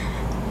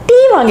 டீ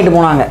வாங்கிட்டு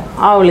போனாங்க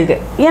அவளுக்கு.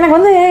 எனக்கு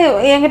வந்து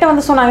என்கிட்ட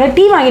வந்து சொன்னாங்க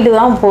டீ வாங்கிட்டு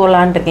தான்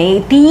போகலான்ட்டு இருக்கேன்.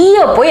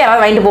 டீயை போய்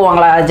யாராவது வாங்கிட்டு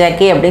போவாங்களா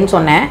ஜாக்கி அப்படின்னு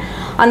சொன்னேன்.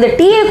 அந்த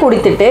டீயை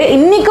குடித்துட்டு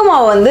இன்றைக்கும்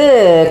அவள் வந்து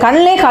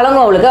கண்ணிலே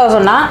கலங்கும். அவளுக்கு அவள்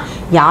சொன்னால்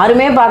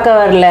யாருமே பார்க்க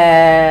வரல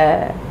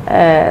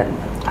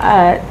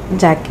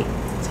ஜாக்கி,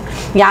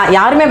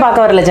 யாருமே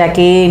பார்க்க வரல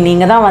ஜாக்கி,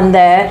 நீங்கள் தான் வந்த.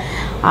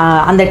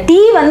 அந்த டீ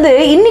வந்து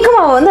இன்றைக்கும்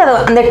அவள் வந்து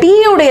அந்த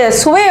டீயோடைய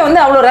சுவையை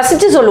வந்து அவ்வளோ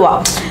ரசித்து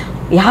சொல்லுவாள்.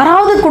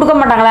 யாராவது கொடுக்க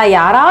மாட்டாங்களா,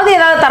 யாராவது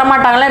ஏதாவது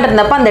தரமாட்டாங்களான்னு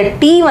இருந்தப்ப அந்த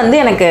டீ வந்து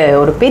எனக்கு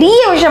ஒரு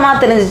பெரிய விஷயமா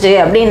தெரிஞ்சிச்சு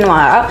அப்படின்னு.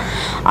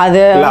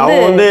 அது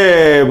வந்து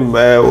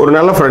ஒரு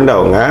நல்ல ஃப்ரெண்டு.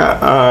 அவங்க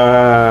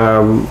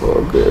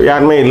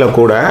யாருமே இல்லை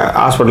கூட,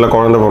 ஹாஸ்பிட்டலில்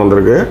குழந்தை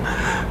பிறந்திருக்கு.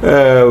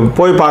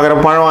 போய் பார்க்குற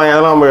பழம்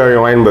அதெல்லாம்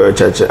வாங்கி போய்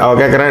வச்சாச்சு.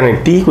 அவள் கேட்குறேன்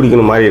எனக்கு டீ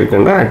குடிக்கணும் மாதிரி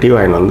இருக்குன்னா நான் டீ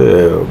வாங்கி வந்து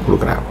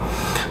கொடுக்குறேன்.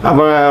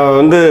 அப்போ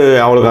வந்து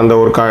அவளுக்கு அந்த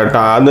ஒரு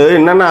அது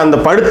என்னென்னா அந்த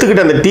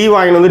படுத்துக்கிட்டு அந்த டீ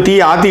வாங்கி வந்து டீ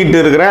ஆற்றிக்கிட்டு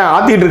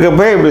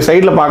இருக்கப்போ இப்படி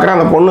சைடில் பார்க்குறேன்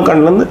அந்த பொண்ணு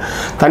கண்ணிலேருந்து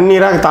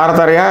தண்ணீராக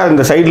தாரையாக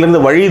இந்த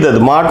சைட்லேருந்து வழியுது,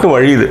 அது மாட்டும்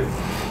வழியுது.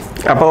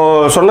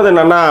 அப்போது சொன்னது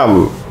என்னென்னா,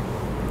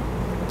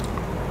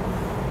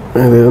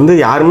 இது வந்து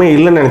யாருமே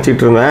இல்லைன்னு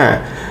நினச்சிட்டு இருந்தேன்,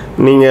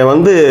 நீங்கள்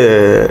வந்து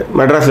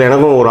மெட்ராஸில்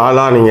எனக்கும் ஒரு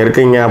ஆளாக நீங்கள்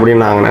இருக்கீங்க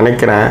அப்படின்னு நாங்கள்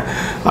நினைக்கிறேன்,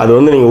 அது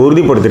வந்து நீங்கள்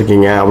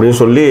உறுதிப்படுத்திருக்கீங்க அப்படின்னு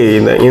சொல்லி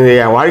இந்த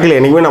என் வாழ்க்கையில்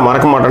என்றைக்குமே நான்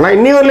மறக்க மாட்டேன்னா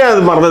இன்னி வரலையும்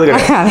அது மறந்தது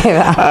கிடையாது.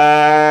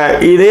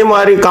 இதே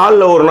மாதிரி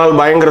காலில் ஒரு நாள்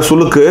பயங்கர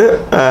சுளுக்கு,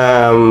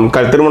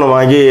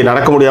 திருமணமாகி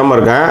நடக்க முடியாமல்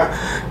இருக்கேன்.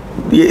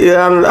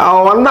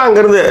 அவன் வந்தான்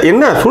அங்கேருந்து,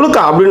 என்ன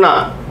சுளுக்கா அப்படின்னா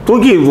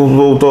தூக்கி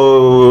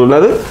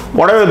என்னது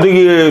புடவை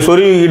தூக்கி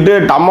சொருவிக்கிட்டு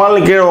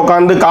டம்மால்னு கீழே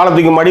உட்காந்து காலை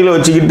தூக்கி மடியில்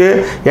வச்சுக்கிட்டு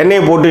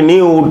எண்ணெயை போட்டு நீ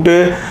விட்டு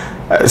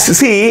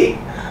சிசி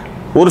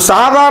ஒரு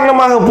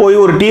சாதாரணமாக போய்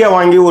ஒரு டீயை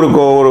வாங்கி ஒரு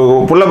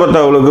புள்ள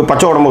பத்தவளுக்கு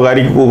பச்சை உடம்புக்கு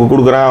அரிக்கி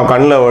கொடுக்குறான்,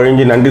 கண்ணில்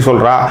வழிஞ்சு நன்றி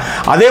சொல்கிறா.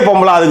 அதே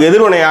பொம்பளை அதுக்கு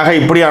எதிர்வினையாக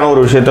இப்படியான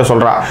ஒரு விஷயத்த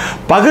சொல்கிறா.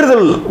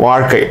 பகிர்தல்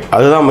வாழ்க்கை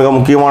அதுதான் மிக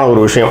முக்கியமான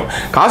ஒரு விஷயம்.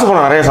 காசு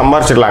பணம் நிறைய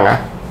சம்பாரிச்சிடலாங்க,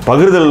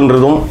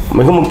 பகிர்தல்ன்றதும்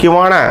மிக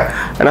முக்கியமான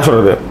என்ன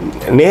சொல்கிறது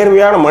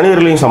நேர்மையான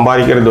மனிதர்களையும்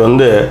சம்பாதிக்கிறது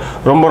வந்து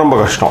ரொம்ப ரொம்ப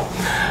கஷ்டம்.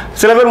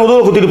 சில பேர்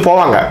முதுகு குத்திட்டு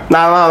போவாங்க.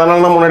 நான் தான்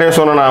அதனால தான் முன்னாடியே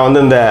சொன்னேன், நான்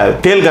வந்து இந்த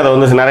தேல் கதை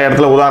வந்து நிறைய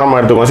இடத்துல உதாரணமாக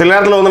எடுத்துக்கோம். சில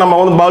நேரத்தில் வந்து நம்ம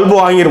வந்து பல்பு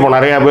வாங்கியிருப்போம்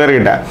நிறையா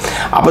பேர்கிட்ட.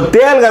 அப்போ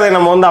தேல் கதை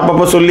நம்ம வந்து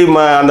அப்பப்போ சொல்லி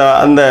அந்த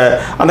அந்த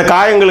அந்த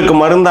காயங்களுக்கு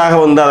மருந்தாக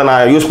வந்து அதை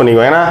நான் யூஸ்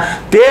பண்ணிக்குவேன். ஏன்னா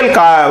தேல்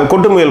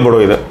கொட்டு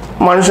முயல்படும், இது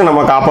மனுஷன்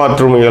நம்ம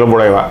காப்பாற்றும்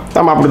இயல்புடையவன்,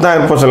 நம்ம அப்படி தான்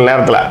இருப்போம் சில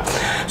நேரத்தில்.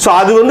 ஸோ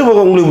அது வந்து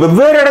உங்களுக்கு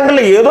வெவ்வேறு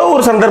இடங்களில் ஏதோ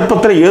ஒரு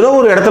சந்தர்ப்பத்தில் ஏதோ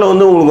ஒரு இடத்துல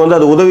வந்து உங்களுக்கு வந்து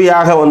அது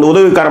உதவியாக வந்து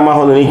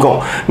உதவிகரமாக வந்து நிற்கும்.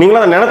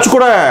 நீங்களும் அதை நினச்சி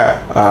கூட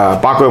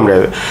பார்க்கவே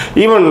முடியாது.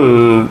 ஈவன்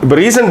இப்போ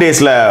ரீசெண்ட்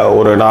டேஸில்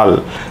ஒரு நாள்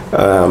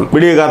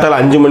விடிய காத்தால்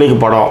 5 மணிக்கு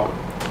படம்,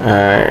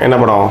 என்ன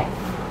படம்,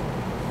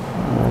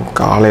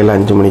 காலையில்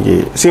 5 மணிக்கு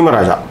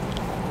சீமராஜா,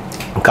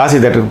 காசி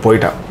தேட்டருக்கு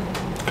போயிட்டேன்.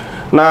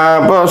 நான்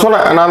இப்போ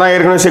சொன்னேன், நான் தான்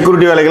ஏற்கனவே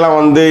செக்யூரிட்டி வேலைக்கெல்லாம்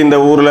வந்து இந்த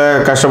ஊரில்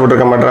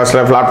கஷ்டப்பட்டுருக்கேன்,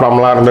 மெட்ராஸில்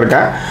பிளாட்ஃபார்ம்லாம்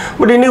இருந்திருக்கேன்.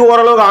 பட் இன்றைக்கி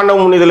ஓரளவுக்கு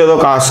ஆண்டவன் முன்னிதில் ஏதோ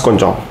காசு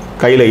கொஞ்சம்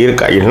கையில்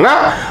இருக்கா, இல்லைன்னா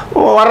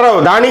வர்ற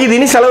தானிக்கு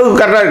தினி செலவுக்கு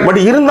கரெக்டாக இருக்குது. பட்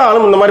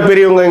இருந்தாலும் இந்த மாதிரி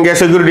பெரியவங்க இங்கே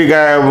செக்யூரிட்டி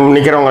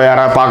நிற்கிறவங்க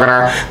யாராவது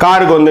பார்க்குறேன்,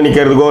 காருக்கு வந்து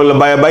நிற்கிறதுக்கோ இல்லை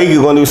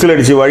பைக்குக்கு வந்து விசில்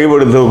அடித்து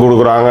வழிபடுத்து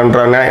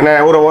கொடுக்குறாங்கன்ற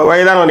ஒரு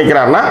வயதானவர்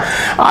நிற்கிறாருன்னா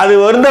அது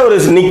வந்து அவர்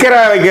நிற்கிற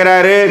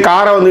வைக்கிறாரு,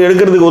 காரை வந்து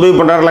எடுக்கிறதுக்கு உதவி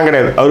பண்ணுறாருலாம்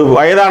கிடையாது. அவர்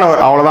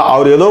வயதானவர், அவ்வளோதான்.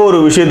 அவர் ஏதோ ஒரு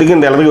விஷயத்துக்கு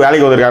இந்த இடத்துக்கு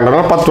வேலைக்கு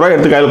வந்திருக்காருன்றதுனால 10 ரூபா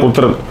எடுத்து கையில்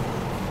கொடுத்துறது.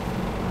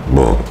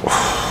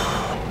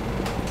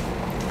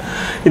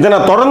 இதை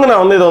நான் தொடர்ந்து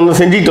இதை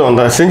வந்து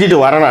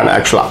செஞ்சுட்டு வரேன். நான்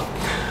ஆக்சுவலாக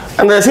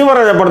அந்த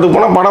சீமராஜா படத்துக்கு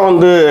போனால் படம்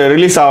வந்து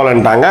ரிலீஸ்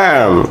ஆகலைன்ட்டாங்க.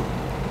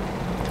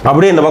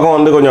 அப்படியே இந்த பக்கம்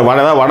வந்து கொஞ்சம்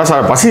வடை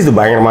பசிது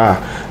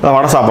பயங்கரமாக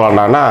வடை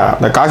சாப்பிட்லான்டான்னா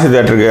இந்த காசி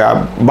தேட்டருக்கு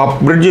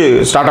பிரிட்ஜு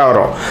ஸ்டார்ட்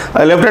ஆகிறோம்,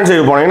 அது லெஃப்ட் ஹேண்ட்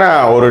சைடு போனீங்கன்னா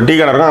ஒரு டீ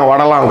கடை இருக்கும், அங்கே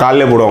வடைலாம்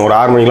காலையிலே போடுவாங்க, ஒரு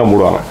 6 மணிக்கெலாம்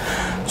போடுவாங்க.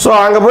 ஸோ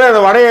அங்கே போய்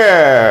அந்த வடையை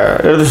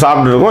எடுத்து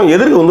சாப்பிட்டு இருக்கோம்.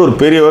 எதிர்க்கு வந்து ஒரு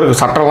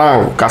பெரியவருக்கு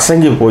சட்டெல்லாம்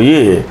கசங்கி போய்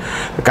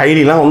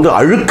கையிலாம் வந்து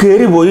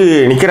அழுக்கேறி போய்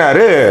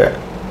நிற்கிறாரு.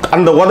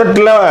 அந்த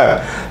உதட்டில்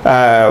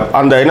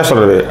அந்த என்ன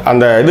சொல்கிறது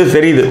அந்த இது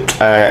தெரியுது,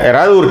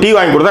 யாராவது ஒரு டீ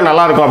வாங்கி கொடுத்தா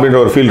நல்லாயிருக்கும் அப்படின்ற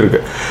ஒரு ஃபீல்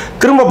இருக்குது.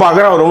 திரும்ப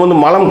பார்க்குற அவர் வந்து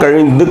மலம்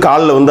கழிந்து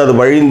காலில் வந்து அது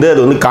வழிந்து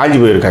அது வந்து காஞ்சி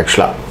போயிருக்கு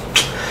ஆக்சுவலாக.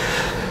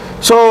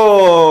 ஸோ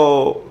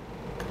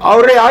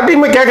அவரே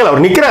யார்ட்டையுமே கேட்கல,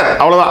 அவர் நிற்கிறார்,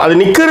 அவ்வளோதான்.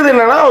 அது நிற்கிறது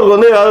என்னென்னா அவருக்கு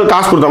வந்து ஏதாவது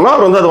காசு கொடுத்தோம்னா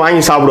அவர் வந்து அதை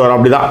வாங்கி சாப்பிடுவார்,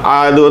 அப்படி தான்.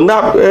 அது வந்து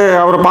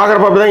அவரை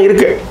பார்க்குறப்ப அப்படி தான்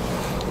இருக்குது.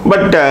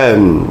 பட்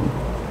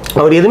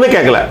அவர் எதுவுமே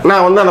கேட்கல.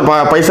 நான் வந்து அந்த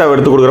பைசாவை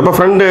எடுத்து கொடுக்குறப்ப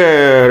ஃப்ரெண்டு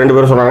 2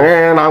 பேரும் சொன்னாங்க,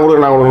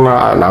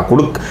 நான்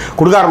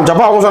கொடுக்க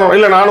ஆரம்பித்தப்போ அவங்க சொன்னாங்க,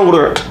 இல்லை நானும்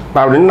கொடுக்குறேன்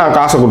அப்படின்னு நான்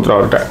காசை கொடுத்துருவேன்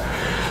அவர்கிட்ட.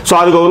 ஸோ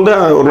அதுக்கு வந்து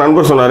ஒரு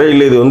நண்பர் சொன்னார்,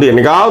 இல்லை இது வந்து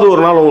என்னைக்காவது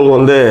ஒரு நாள் உங்களுக்கு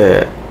வந்து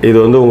இது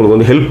வந்து உங்களுக்கு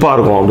வந்து ஹெல்ப்பாக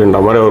இருக்கும் அப்படின்ற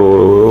மாதிரி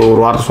ஒரு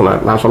வார்த்தை சொன்னார்.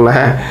 நான்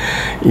சொன்னேன்,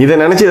 இதை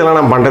நினச்சி இதெல்லாம்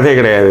நான் பண்ணுறதே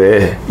கிடையாது.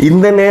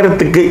 இந்த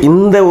நேரத்துக்கு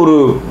இந்த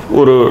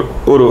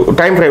ஒரு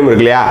டைம் ஃப்ரேம்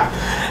இருக்கு இல்லையா,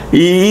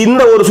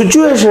 இந்த ஒரு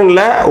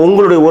சுச்சுவேஷனில்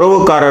உங்களுடைய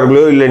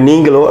உறவுக்காரர்களோ இல்லை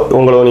நீங்களோ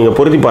உங்களோ நீங்கள்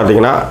பொருத்தி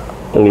பார்த்தீங்கன்னா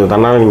உங்களுக்கு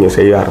தன்னால நீங்கள்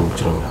செய்ய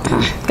ஆரம்பிச்சிடுங்க.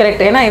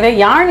 கரெக்ட். ஏன்னா இதை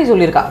யாழினி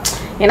சொல்லியிருக்கா.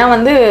 ஏன்னா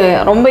வந்து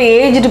ரொம்ப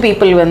ஏஜ்டு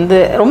பீப்புள் வந்து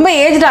ரொம்ப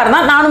ஏஜ்டாக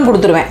இருந்தால் நானும்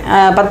கொடுத்துருவேன்,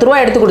 10 ரூபா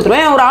எடுத்து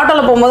கொடுத்துருவேன். ஒரு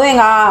ஆட்டோவில் போகும்போது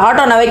எங்கள்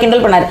ஆட்டோ நவை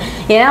கிண்டல் பண்ணார்,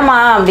 ஏன்னாம்மா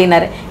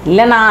அப்படின்னாரு.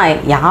 இல்லைண்ணா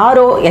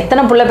யாரோ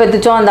எத்தனை புள்ள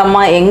பெற்றுச்சோ அந்த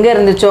அம்மா எங்கே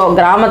இருந்துச்சோ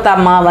கிராமத்து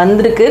அம்மா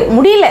வந்திருக்கு,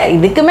 முடியல,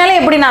 இதுக்கு மேலே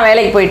எப்படி நான்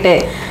வேலைக்கு போயிட்டு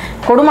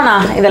கொடுமனா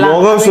இதெல்லாம்.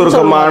 முகம்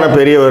சுருக்கமான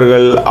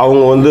பெரியவர்கள்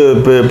அவங்க வந்து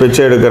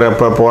பிச்சை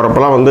எடுக்கிறப்ப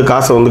போறப்பெல்லாம் வந்து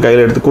காசை வந்து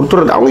கையில் எடுத்து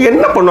கொடுத்துறது. அவங்க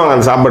என்ன பண்ணுவாங்க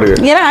அந்த சாப்பாடுக்கு?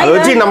 அதை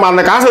வச்சு நம்ம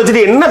அந்த காசை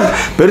வச்சுட்டு என்ன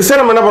பெருசாக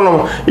நம்ம என்ன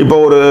பண்ணுவோம்? இப்போ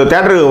ஒரு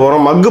தேட்டருக்கு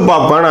போகிறோம், மக்கு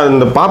பாப்கார்ன்,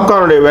 அந்த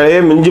பாப்கார்னுடைய விலையே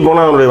மிஞ்சி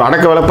போனால் அதனுடைய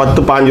அடக்க விலை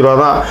 10-15 ரூபா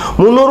தான்.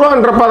 300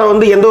 ரூபான்றப்ப அதை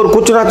வந்து எந்த ஒரு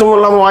கூச்சநாச்சமும்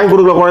இல்லாமல் வாங்கி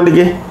கொடுக்கல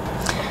குழந்தைக்கு.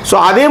 ஸோ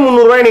அதே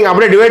 300 ரூபாய் நீங்கள்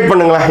அப்படியே டிவைட்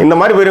பண்ணுங்களேன். இந்த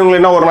மாதிரி பெரியவங்க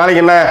என்ன ஒரு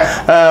நாளைக்கு என்ன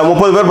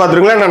 30 பேர்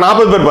பார்த்துருங்களா, இல்லை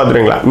 40 பேர்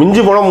பார்த்துருங்களா?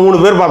 மிஞ்சி போனால்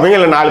 3 பேர் பார்ப்பீங்க,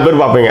 இல்லை 4 பேர்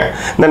பார்ப்பீங்க.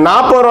 இந்த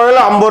 40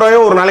 ரூபாயில 50 ரூபாயோ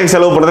ஒரு நாளைக்கு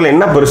செலவு பண்ணுறதுல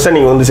என்ன பெருசாக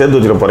நீங்கள் வந்து சேர்த்து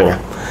வச்சுக்க போகிறீங்க?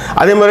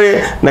 அதே மாதிரி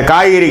இந்த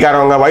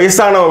காய்கறிக்காரவங்க,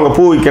 வயசானவங்க,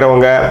 பூ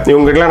விற்கிறவங்க,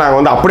 இவங்ககிட்டலாம் நாங்கள்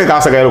வந்து அப்படியே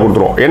காசை கையில்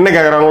கொடுத்துருவோம். என்ன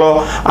கேட்குறாங்களோ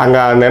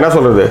அங்கே அந்த என்ன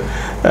சொல்கிறது,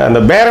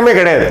 அந்த பேரமே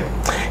கிடையாது.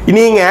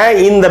 நீங்கள்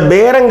இந்த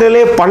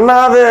பேரங்களே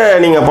பண்ணாத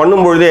நீங்கள்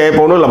பண்ணும்பொழுதே,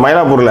 இப்போ ஒன்றும் இல்லை,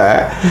 மயிலாப்பூரில்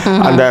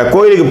அந்த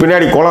கோயிலுக்கு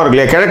பின்னாடி குளம் இருக்கு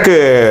இல்லையா, கிழக்கு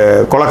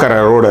குளக்கரை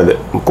ரோடு, அது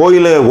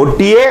கோயிலை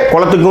ஒட்டியே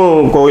குளத்துக்கும்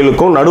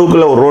கோயிலுக்கும்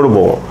நடுவுக்குள்ள ஒரு ரோடு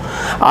போகும்.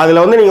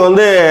 அதில் வந்து நீங்கள்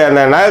வந்து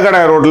அந்த நகைக்கடை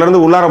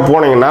ரோட்லேருந்து உள்ளார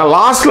போனீங்கன்னா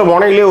லாஸ்ட்டில்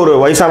போனீங்களே ஒரு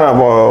வயசான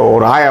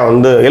ஒரு ஆயா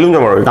வந்து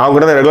எலுமிச்சம்பழம் அவங்க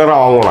கிட்ட தான்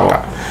ரெகுலராக வாங்குவாங்க.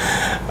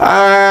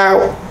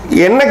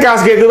 என்ன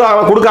காசு கேட்குதோ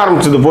அவன் கொடுக்க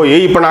ஆரம்பிச்சது போய்.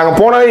 இப்போ நாங்கள்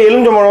போனாலே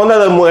எலுமிச்சம்பழம் வந்து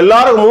அது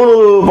எல்லாருக்கும் 3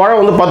 பழம்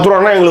வந்து 10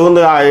 ரூபான்னா எங்களுக்கு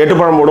வந்து 8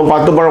 பழம் போடும்,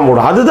 10 பழம்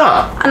போடும். அதுதான்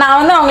நான்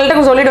வந்து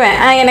அவங்கள்ட்ட சொல்லிடுவேன்,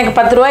 எனக்கு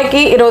 10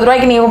 ரூபாய்க்கு 20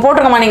 ரூபாய்க்கு நீங்கள்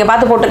போட்டுருங்கம்மா, நீங்கள்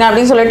பார்த்து போட்டுங்க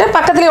அப்படின்னு சொல்லிட்டு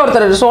பக்கத்துலேயே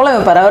ஒருத்தர் சோளம்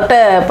வைப்பார், அவர்கிட்ட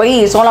போய்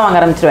சோளம்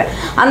வாங்க ஆரம்பிச்சிருவேன்.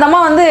 அந்த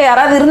அம்மா வந்து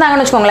யாராவது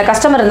இருந்தாங்கன்னு வச்சுக்கோங்களேன்,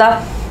 கஸ்டமர் இருந்தால்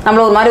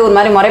நம்மள ஒரு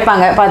மாதிரி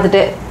முறைப்பாங்க.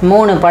 பார்த்துட்டு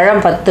 3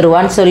 பழம் 10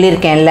 ரூபான்னு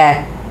சொல்லியிருக்கேன்ல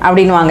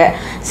அப்படின்வாங்க.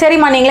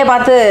 சரிம்மா நீங்களே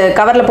பார்த்து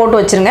கவரில் போட்டு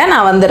வச்சுருங்க,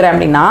 நான் வந்துடுறேன்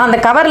அப்படின்னா அந்த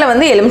கவரில்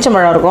வந்து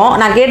எலுமிச்சம்பழம் இருக்கும்.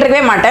 நான்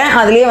கேட்டிருக்கவே மாட்டேன்,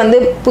 அதுலேயே வந்து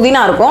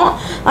புதினா இருக்கும்,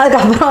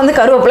 அதுக்கப்புறம் வந்து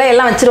கருவேப்பிலை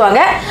எல்லாம்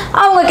வச்சுருவாங்க.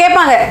 அவங்க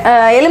கேட்பாங்க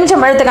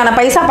எலுமிச்சம்பழத்துக்கான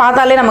பைசா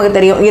பார்த்தாலே நமக்கு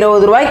தெரியும்.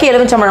 20 ரூபாய்க்கு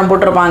எலுமிச்சம்பழம்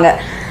போட்டிருப்பாங்க.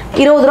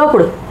 20 ரூபா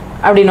கொடு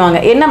அப்படின்வாங்க.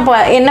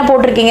 என்ன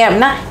போட்டிருக்கீங்க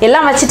அப்படின்னா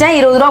எல்லாம் வச்சுட்டேன்,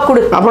 20 ரூபா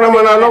கொடு. அப்போ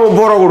நம்ம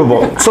 30 ரூபா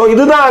கொடுப்போம். ஸோ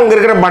இதுதான் அங்கே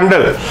இருக்கிற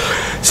பண்டல்.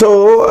 ஸோ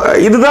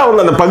இதுதான்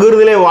வந்து அந்த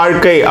பகிர்தலே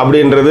வாழ்க்கை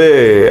அப்படின்றது.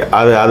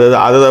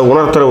 அது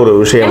உணர்த்துற ஒரு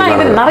விஷயம்.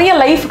 நிறைய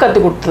லைஃப்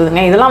கற்றுக்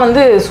கொடுத்ததுங்க. இதெல்லாம்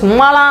வந்து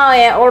சும்மாலாம்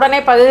உடனே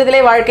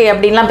பகிர்தலே வாழ்க்கை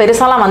அப்படின்லாம்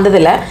பெருசாலாம்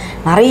வந்ததில்லை.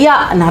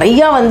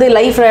 நிறையா வந்து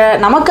லைஃப்பில்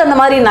நமக்கு அந்த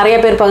மாதிரி நிறைய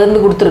பேர்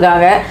பகிர்ந்து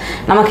கொடுத்துருக்காங்க.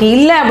 நமக்கு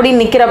இல்லை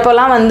அப்படின்னு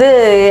நிற்கிறப்பெல்லாம் வந்து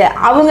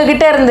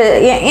அவங்கக்கிட்ட இருந்து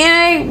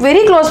என்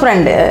வெரி க்ளோஸ்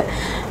ஃப்ரெண்டு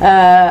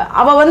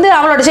அவள் வந்து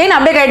அவளோட செயின்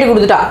அப்படியே கட்டி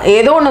கொடுத்துட்டா.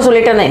 ஏதோ ஒன்று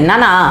சொல்லிட்டு இருந்தேன்,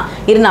 என்னன்னா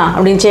இருண்ணா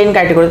அப்படின்னு செயின்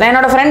கட்டி கொடுத்தேன்.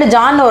 என்னோட ஃப்ரெண்டு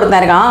ஜான்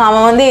ஒருத்தன் இருக்கான்,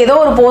 அவன் வந்து ஏதோ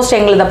ஒரு போஸ்ட்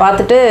எங்களை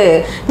பார்த்துட்டு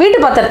வீட்டு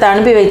பத்திரத்தை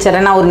அனுப்பி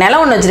வச்சிடறேன், நான் ஒரு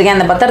நிலம் ஒன்று வச்சுருக்கேன்,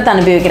 அந்த பத்திரத்தை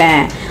அனுப்பி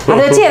வைக்கிறேன்,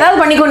 அதை வச்சு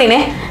ஏதாவது பண்ணிக்கோ நீனே,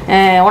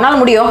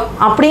 உன்னால் முடியும்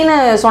அப்படின்னு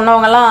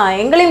சொன்னவங்கலாம்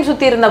எங்களையும்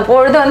சுற்றி இருந்த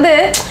பொழுது வந்து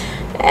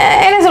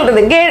என்ன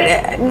சொல்கிறது,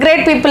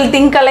 கிரேட் பீப்புள்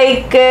திங்க்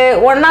அலைக்கு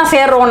ஒன்றா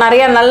சேர்றோம்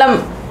நிறையா நல்ல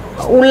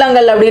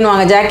உள்ளங்கள்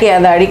அப்படின்வாங்க ஜாக்கி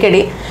அதை அடிக்கடி.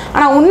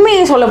 ஆனால்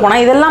உண்மையை சொல்ல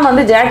போனால் இதெல்லாம்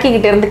வந்து ஜாக்கி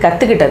கிட்ட இருந்து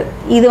கற்றுக்கிட்டது.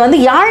 இது வந்து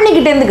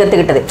யாழ்னிக்கிட்ட இருந்து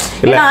கற்றுக்கிட்டது.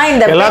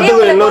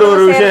 எல்லாத்துக்கும் இன்னொரு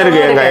ஒரு விஷயம்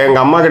இருக்கு,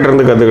 எங்கள் அம்மா கிட்ட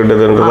இருந்து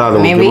கற்றுக்கிட்டதுன்றது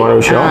அது முக்கியமான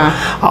விஷயம்.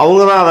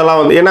 அவங்க தான் அதெல்லாம்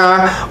வந்து, ஏன்னா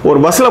ஒரு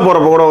பஸ்ஸில்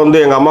போகிறப்ப கூட வந்து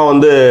எங்கள் அம்மா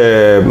வந்து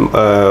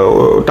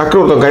டக்கு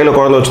ஒருத்தன் கையில்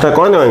குழந்தை வச்சுட்டா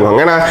குழந்தை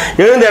வாங்குவாங்க. ஏன்னா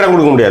எழுந்து இடம்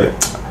கொடுக்க முடியாது,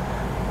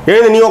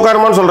 எழுந்து நீ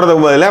உட்காரமான்னு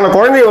சொல்கிறதுக்கு பதில் அந்த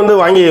குழந்தைய வந்து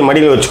வாங்கி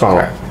மடியில்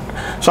வச்சுக்குவாங்க.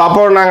 ஸோ அப்போ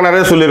நாங்கள்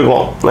நிறைய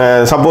சொல்லியிருக்கோம்,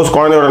 சப்போஸ்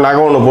குழந்தையோட நகை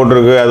ஒன்று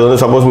போட்டிருக்கு, அது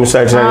வந்து சப்போஸ் மிஸ்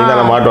ஆகிடுச்சுன்னா நீ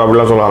தானே மாட்டோம்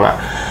அப்படிலாம் சொல்லுவாங்க.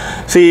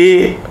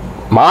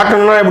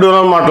 மாட்டணும்னா எப்படி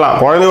வேணாலும் மாட்டலாம்,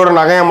 குழந்தையோட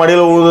நகையை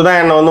மடியில் உழுந்து தான்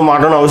என்னை வந்து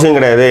மாட்டணும்னு அவசியம்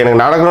கிடையாது.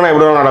 எனக்கு நடக்கணும்னா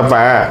எப்படி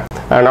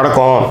வேணாலும்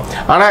நடக்கும்.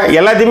 ஆனால்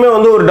எல்லாத்தையுமே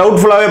வந்து ஒரு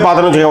டவுட்ஃபுல்லாகவே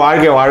பார்த்தோன்னு வச்சுக்கோங்க,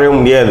 வாழ்க்கையை வாழவே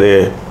முடியாது.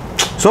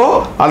 ஸோ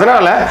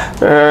அதனால்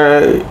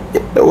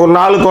ஒரு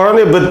 4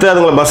 குழந்தைய பெற்று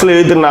அதுங்களை பஸ்ஸில்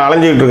இழுத்து நான்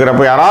அலைஞ்சிக்கிட்டு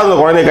இருக்கிறப்ப யாராவது அந்த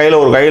குழந்தைய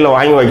கையில்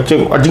வாங்கி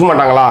வச்சுக்க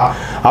மாட்டாங்களா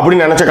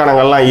அப்படின்னு நினச்ச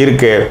கணங்கள்லாம்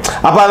இருக்குது.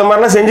 அப்போ அது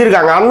மாதிரிலாம்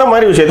செஞ்சுருக்காங்க. அந்த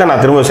மாதிரி விஷயத்த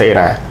நான் திரும்ப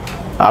செய்கிறேன்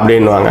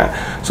அப்படின்வாங்க.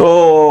 ஸோ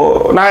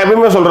நான்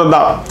எப்பயுமே சொல்கிறது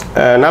தான்,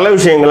 நல்ல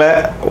விஷயங்களை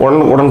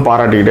உடன்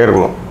பாராட்டிக்கிட்டே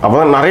இருக்கணும். அப்போ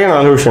தான் நிறைய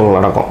நல்ல விஷயங்கள்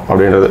நடக்கும்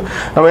அப்படின்றது.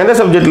 நம்ம எந்த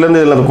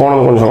சப்ஜெக்ட்லேருந்து இதில்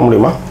போனது கொஞ்சம் சொல்ல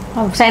முடியுமா?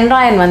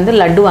 சென்ட்ராயன் வந்து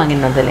லட்டு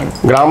வாங்கினதுல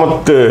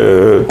கிராமத்து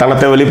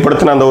தனத்தை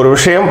வெளிப்படுத்தின அந்த ஒரு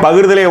விஷயம்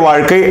பகிர்தலே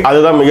வாழ்க்கை,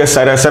 அதுதான் மிக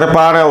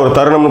சிறப்பான ஒரு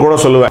தருணம்னு கூட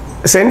சொல்லுவேன்.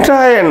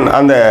 சென்ட்ராயன்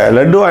அந்த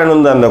லட்டு வாங்கி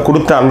வந்து அந்த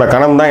கொடுத்த அந்த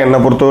கணம் தான் என்னை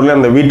பொறுத்தவரையிலும்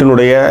அந்த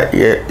வீட்டினுடைய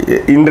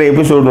இன்றைய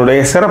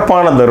எபிசோடினுடைய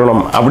சிறப்பான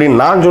தருணம் அப்படின்னு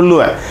நான்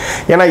சொல்லுவேன்.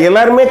 ஏன்னா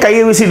எல்லாருமே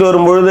கையை வீசிட்டு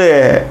வரும்பொழுது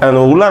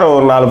அந்த உள்ளார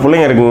ஒரு 4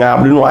 பிள்ளைங்க இருக்குங்க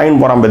அப்படின்னு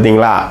வாங்கின்னு போகிறான்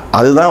பார்த்தீங்களா,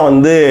 அதுதான்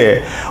வந்து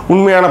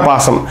உண்மையான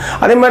பாசம்.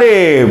 அதே மாதிரி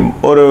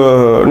ஒரு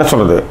என்ன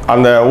சொல்கிறது,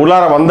 அந்த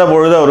உள்ளார வந்த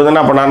பொழுது அவர் வந்து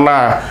என்ன பண்ணார்னா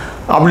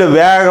அப்படியே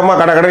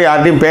வேகமாக கடை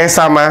யார்ட்டையும்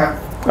பேசாமல்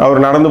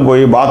அவர் நடந்து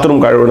போய்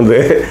பாத்ரூம் கழுவுனது.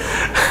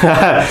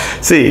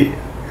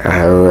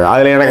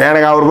 அதில்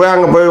எனக்கு அவர் போய்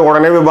அங்கே போய்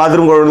உடனே போய்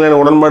பாத்ரூம் கழுவுனது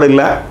எனக்கு உடன்பாடு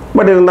இல்லை.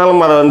 பட்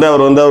இருந்தாலும் அதை வந்து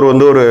அவர்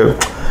வந்து ஒரு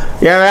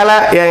என் வேலை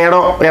என்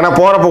இடம், ஏன்னா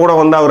போகிறப்ப கூட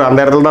வந்து அவர் அந்த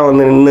இடத்துல தான்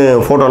வந்து நின்று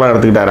ஃபோட்டோலாம்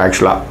எடுத்துக்கிட்டார்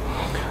ஆக்சுவலாக.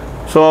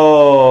 ஸோ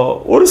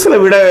ஒரு சில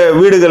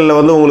வீடுகளில்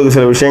வந்து உங்களுக்கு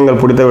சில விஷயங்கள்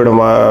பிடித்த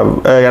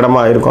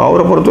இடமா இருக்கும்.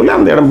 அவரை பொறுத்தவரை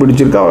அந்த இடம்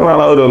பிடிச்சிருக்கு,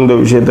 அவரால் அவர் வந்து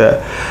விஷயத்த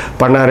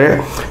பண்ணார்.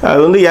 அது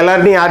வந்து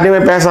எல்லார்ட்டையும் யார்ட்டையுமே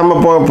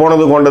பேசாமல்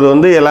போனது கொண்டது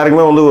வந்து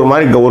எல்லாருக்குமே வந்து ஒரு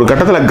மாதிரி ஒரு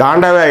கட்டத்தில்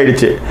காண்டாவே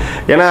ஆயிடுச்சு.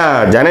 ஏன்னா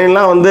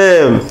ஜனங்கள்லாம் வந்து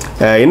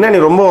என்ன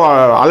நீ ரொம்ப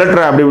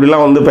அலட்டுற அப்படி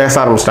இப்படிலாம் வந்து பேச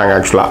ஆரம்பிச்சிட்டாங்க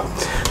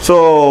ஆக்சுவலாக. ஸோ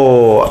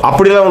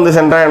அப்படிலாம் வந்து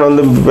சென்ட்ராயன்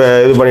வந்து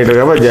இது பண்ணிட்டு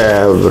இருக்கப்ப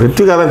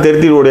ரித்விகா தான்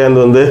திருத்தி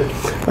ஓடியாந்து வந்து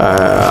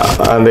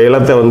அந்த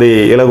இலத்தை வந்து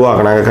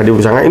இலகுவாக்கினாங்க, கட்டி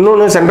பிடிச்சாங்க.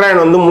 இன்னொன்று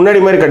சென்ட்ராயன் வந்து முன்னாடி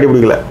மாதிரி கட்டி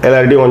பிடிக்கல,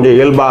 எல்லார்ட்டையும் கொஞ்சம்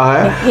இயல்பாக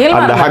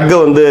அந்த ஹக்கை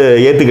வந்து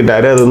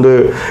ஏற்றுக்கிட்டாரு. அது வந்து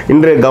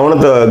இன்றைய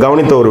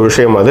கவனித்த ஒரு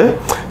விஷயம் அது.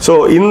 ஸோ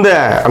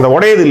அந்த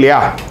உடையது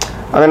இல்லையா,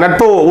 அந்த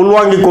நட்பை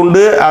உள்வாங்கி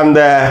கொண்டு அந்த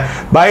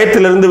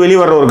பயத்திலிருந்து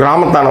வெளிவர ஒரு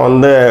கிராமத்தானை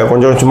வந்து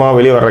கொஞ்சம் கொஞ்சமாக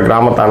வெளிவர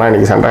கிராமத்தானா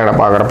இன்றைக்கி சென்ட்ராயனை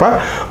பார்க்குறப்ப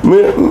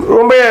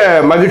ரொம்ப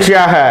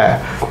மகிழ்ச்சியாக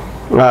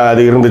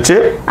அது இருந்துச்சு.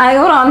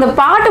 அதுக்கப்புறம் அந்த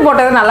பாட்டு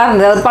போட்டது நல்லா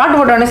இருந்தது. அது பாட்டு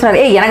போட்ட உடனே சொன்னார்,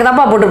 ஏய் எனக்கு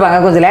தான்ப்பா போட்டிருப்பாங்க,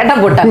 கொஞ்சம்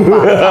லேட்டாக போட்டாங்க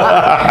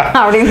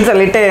அப்படின்னு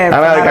சொல்லிட்டு.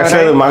 ஆனால் அது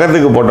கஷ்டம், அது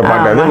மகத்துக்கு போட்ட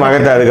பாட்டு. அது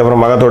மகத்தை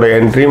அதுக்கப்புறம் மகத்தோட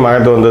என்ட்ரி,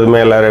 மகத்து வந்ததுமே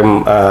எல்லாரும்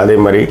அதே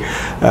மாதிரி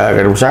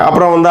கண்டுபிடிச்சாங்க.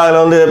 அப்புறம் வந்து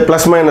அதில் வந்து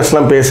ப்ளஸ்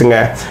மைனஸ்லாம் பேசுங்க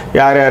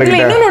யார்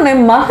யாருக்கு. இன்னொன்று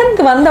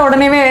மகனுக்கு வந்த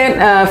உடனே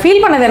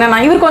ஃபீல் பண்ணது என்னன்னா,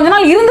 இவர் கொஞ்ச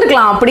நாள்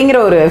இருந்திருக்கலாம்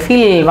அப்படிங்கிற ஒரு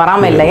ஃபீல்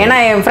வராமல் இல்லை. ஏன்னா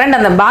என் ஃப்ரெண்ட்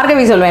அந்த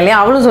பார்கவி சொல்வேன் இல்லையா,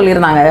 அவளும்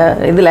சொல்லியிருந்தாங்க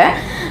இதில்,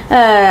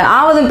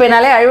 ஆவதும்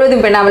பெண்ணாலே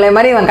அழுவதும் பெண்ணாமலே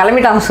மாதிரி இவன்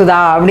கிளம்பிட்டான் சுதா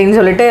அப்படின்னு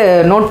சொல்லிட்டு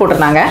நோட்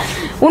போட்டிருந்தாங்க.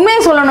 உண்மையை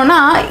சொல்லணும்னா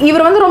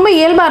இவர் வந்து ரொம்ப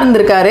இயல்பாக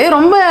இருந்திருக்காரு,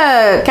 ரொம்ப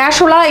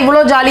கேஷுவலாக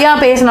இவ்வளோ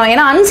ஜாலியாக பேசினோம்.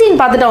 ஏன்னா அன்சீன்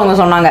பார்த்துட்டு அவங்க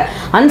சொன்னாங்க,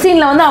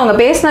 அன்சீனில் வந்து அவங்க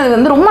பேசினது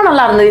வந்து ரொம்ப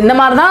நல்லா இருந்தது. இந்த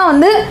மாதிரி தான்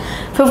வந்து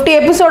 50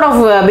 எபிசோட்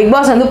ஆஃப் பிக்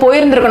பாஸ் வந்து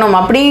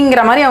போயிருந்துருக்கணும்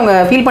அப்படிங்கிற மாதிரி அவங்க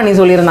ஃபீல் பண்ணி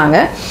சொல்லியிருந்தாங்க.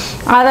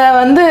 அதை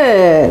வந்து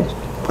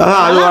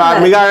அது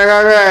மிக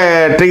அழகாக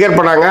ட்ரிகர்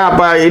பண்ணாங்க.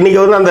 அப்போ இன்னைக்கு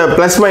வந்து அந்த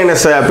ப்ளஸ்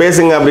மைனஸ்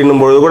பேசுங்க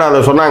அப்படின்னும் பொழுது கூட அதை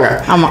சொன்னாங்க.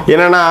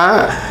 என்னன்னா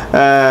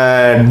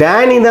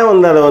டேனி தான்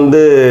வந்து அதை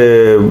வந்து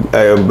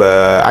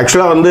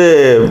ஆக்சுவலாக வந்து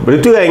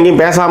ரித்விகா எங்கேயும்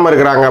பேசாமல்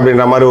இருக்கிறாங்க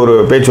அப்படின்ற மாதிரி ஒரு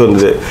பேச்சு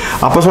வந்தது.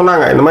 அப்போ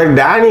சொன்னாங்க, இந்த மாதிரி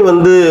டேனி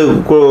வந்து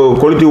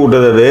கொளுத்தி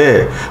விட்டது, அது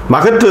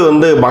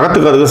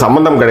மகத்துக்கு அதுக்கு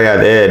சம்மந்தம்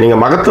கிடையாது,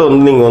 நீங்கள் மகத்தை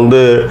வந்து நீங்கள்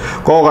வந்து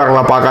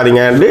கோவக்காரங்களாக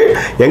பார்க்காதீங்கன்னு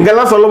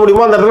எங்கெல்லாம் சொல்ல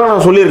முடியுமோ அந்த இடத்துல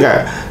நான்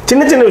சொல்லியிருக்கேன்.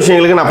 சின்ன சின்ன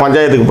விஷயங்களுக்கு நான்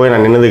பஞ்சாயத்துக்கு போய்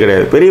நான் நின்னது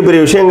கிடையாது. பெரிய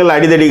பெரிய விஷயங்கள்,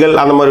 அடிதடிகள்,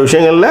 அந்த மாதிரி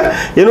விஷயங்களில்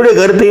என்னுடைய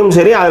கருத்தையும்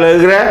சரி, அதில்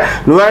இருக்கிற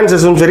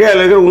நுவான்சஸும் சரி,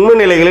 அதில் இருக்கிற உண்மை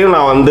நிலைகளையும்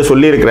நான் வந்து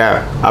சொல்லியிருக்கிறேன்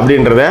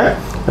அப்படின்றத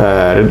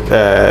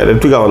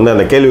ரித்விகா வந்து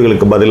அந்த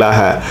கேள்விகளுக்கு பதிலாக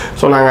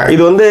சொன்னாங்க.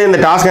 இது வந்து இந்த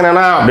டாஸ்க்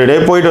என்னன்னா அப்படியே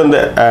போயிட்டு வந்து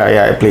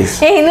ப்ளீஸ்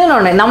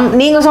இன்னொன்று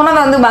நீங்கள் சொன்னதை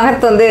வந்து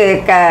மகத் வந்து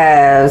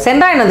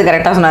சென்ட்ராயன் வந்து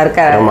கரெக்டாக சொன்னார்.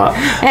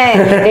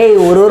 ஏய்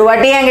ஒரு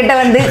வாட்டி என்கிட்ட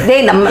வந்து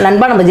டேய்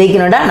நம்ம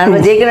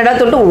ஜெயிக்கணும்டா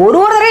சொல்லிட்டு ஒரு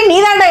தடவை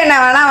நீதாண்டா என்ன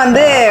வேணா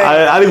வந்து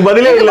அதுக்கு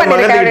பதிலே இல்லை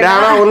மகத்துக்கிட்ட.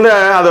 ஆனால் வந்து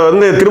அதை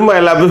வந்து திரும்ப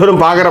எல்லா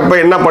எபிசோடும்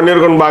பார்க்குறப்ப என்ன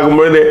பண்ணியிருக்கோன்னு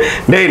பார்க்கும்பொழுது,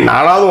 டேய்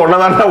நானாவது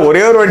ஒன்னதாண்டா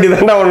ஒரே ஒரு வாட்டி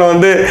தாண்டா உன்னை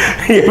வந்து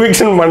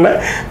எவிக்ஷன் பண்ண,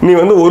 நீ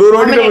வந்து ஒரு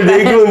வாட்டி நம்ம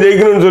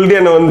ஜெயிக்கணும்னு சொல்லிட்டு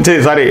என்னை வந்து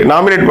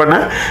நாமினேட்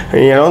பண்ணேன்.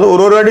 என்னை வந்து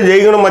ஒரு வாட்டி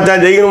ஜெயிக்கணும்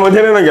மச்சான்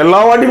எனக்கு எல்லா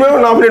வாட்டியுமே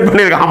நாமினேட்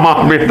பண்ணியிருக்கேன் ஆமா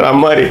அப்படின்ற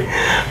மாதிரி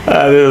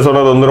அது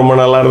சொன்னது வந்து ரொம்ப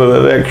நல்லா இருந்தது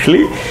அது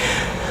ஆக்சுவலி.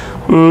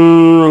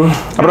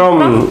 அப்புறம்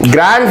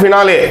கிராண்ட்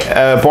ஃபினாலே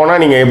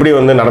போனால் நீங்கள் எப்படி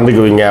வந்து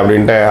நடந்துக்குவீங்க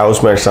அப்படின்ட்டு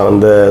ஹவுஸ்மேட்ஸை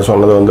வந்து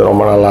சொன்னது வந்து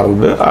ரொம்ப நல்லா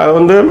இருந்தது. அது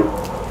வந்து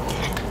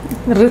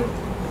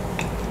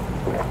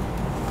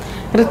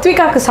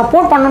ரித்விகாவுக்கு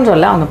சப்போர்ட் பண்ணணும்னு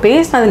சொல்ல அவங்க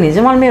பேசினது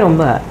நிஜமாலுமே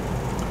ரொம்ப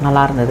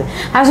நல்லா இருந்தது.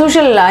 ஆஸ்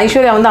யூஷுவல்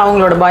ஐஸ்வர்யா வந்து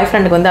அவங்களோட பாய்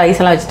ஃப்ரெண்டுக்கு வந்து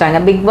ஐஸெல்லாம் வச்சுட்டாங்க.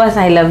 Big pass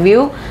I love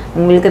you,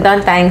 உங்களுக்கு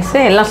தான் தேங்க்ஸு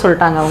எல்லாம்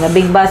சொல்லிட்டாங்க. அவங்க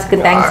பிக் பாஸ்க்கு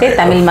தேங்க்ஸே,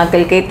 தமிழ்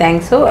மக்களுக்கே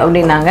தேங்க்ஸு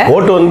அப்படின்னாங்க.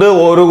 ஓட்டு வந்து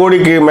 1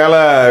 கோடிக்கு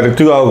மேலே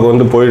ரித்விகாவுக்கு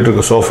வந்து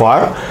போயிட்டுருக்கு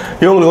சோஃபார்.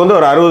 இவங்களுக்கு வந்து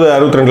ஒரு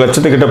 62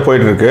 லட்சத்துக்கிட்ட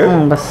போயிட்டுருக்கு.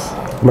 பஸ்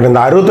பட் இந்த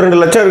 62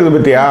 லட்சம் இருக்குது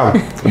பத்தியா,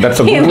 தட்ஸ்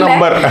a good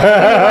number.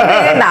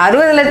 இந்த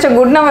 60 லட்சம்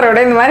குட் நம்பரோட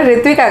இந்த மாதிரி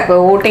ரித்விகாக்கு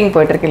ஓட்டிங்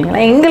போயிட்டு இருக்கு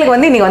இல்லைங்களா. எங்களுக்கு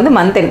வந்து இன்னைக்கு வந்து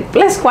month end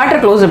plus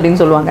quarter close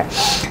அப்படின்னு சொல்லுவாங்க.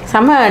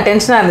 செம்ம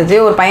டென்ஷனாக இருந்துச்சு.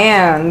 ஒரு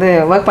பையன் வந்து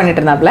ஒர்க்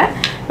பண்ணிட்டு இருந்தாப்புல,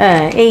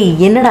 ஏய்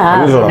என்னடா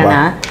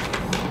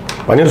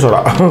பன்னீர்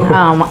சோடா,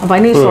 ஆமாம்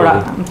பன்னீர் சோடா,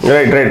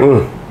 ரைட்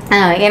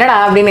என்னடா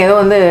அப்படின்னு ஏதோ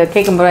வந்து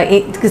கேட்கும்போது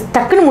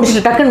டக்குன்னு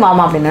முடிச்சுட்டு டக்குன்னு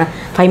வாமா அப்படின்னு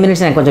 5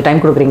 மினிட்ஸ் எனக்கு கொஞ்சம்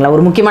டைம் கொடுக்குறீங்களா,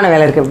 ஒரு முக்கியமான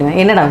வேலை இருக்குது அப்படின்னா.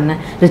 என்னடா என்ன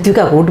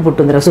ரித்விகா ஓட்டு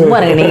போட்டு வந்துடுற சும்மா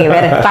இருங்க நீங்கள்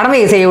வேறு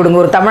கடமையை செய்ய விடுங்க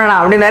ஒரு தமிழனா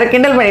அப்படின்னு வேறு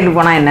கிண்டல் பண்ணிட்டு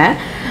போனா என்ன.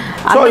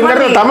 ஸோ இந்த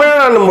இடத்துல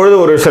தமிழ்நாடும் பொழுது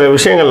ஒரு சில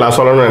விஷயங்கள் நான்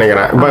சொல்லணும்னு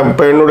நினைக்கிறேன்.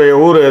 இப்போ என்னுடைய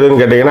ஊர்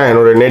எதுன்னு கேட்டிங்கன்னா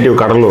என்னுடைய நேட்டிவ்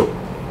கடலூர்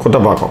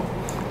குத்தப்பாக்கம்.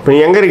 இப்போ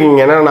எங்கே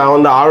இருக்கீங்கன்னா நான்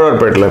வந்து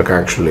ஆழ்வார்பேட்டில்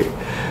இருக்கேன் ஆக்சுவலி.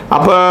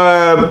 அப்போ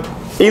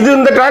இது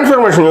இந்த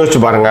டிரான்ஸ்ஃபர்மேஷன்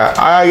யோசிச்சு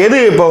பாருங்கள். எது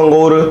இப்போ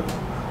உங்கள் ஊர்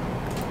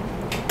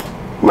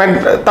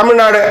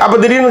தமிழ்நாடு, அப்போ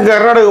திடீர்னு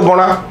கர்நாடகா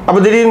போனால், அப்போ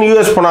திடீர்னு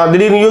யூஎஸ் போனால்,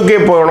 திடீர்னு யூகே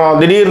போனோம்,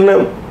 திடீர்னு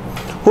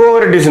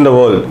whoever it is in the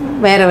world,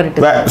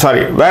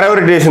 wherever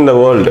it is in the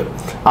world.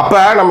 அப்போ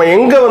நம்ம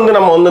எங்கே வந்து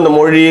நம்ம வந்து இந்த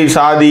மொழி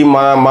சாதி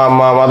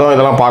மதம்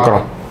இதெல்லாம்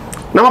பார்க்குறோம்,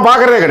 நம்ம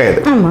பார்க்குறதே கிடையாது.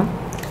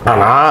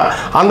 ஆனால்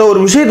அந்த ஒரு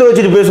விஷயத்தை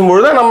வச்சுட்டு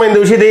பேசும்பொழுது தான் நம்ம இந்த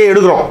விஷயத்தையே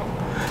எடுக்கிறோம்.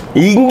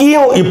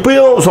 இங்கேயும்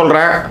இப்பயும்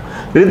சொல்கிறேன்,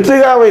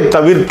 ரித்விகாவை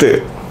தவிர்த்து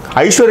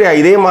ஐஸ்வர்யா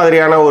இதே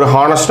மாதிரியான ஒரு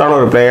ஹானஸ்டான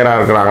ஒரு பிளேயராக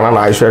இருக்கிறாங்கன்னா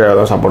நான் ஐஸ்வர்யாவை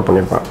தான் சப்போர்ட்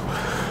பண்ணியிருப்பேன்.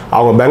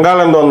 அவங்க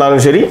பெங்கால்லேருந்து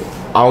வந்தாலும் சரி,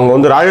 அவங்க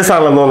வந்து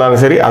ராஜஸ்தான்லேருந்து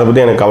வந்தாலும் சரி, அதை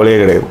பற்றி எனக்கு கவலையே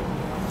கிடையாது.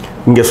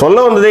 இங்கே சொல்ல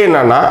வந்ததே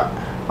என்னன்னா,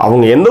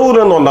 அவங்க எந்த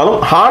ஊர்லேருந்து வந்தாலும்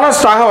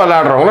ஹானஸ்டாக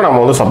விளையாடுறவங்கள நம்ம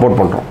வந்து சப்போர்ட்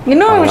பண்ணுறோம்.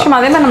 இன்னொரு விஷயம்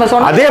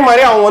அதே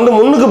மாதிரி அவங்க வந்து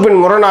முன்னுக்கு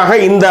பின் முரணாக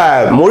இந்த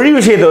மொழி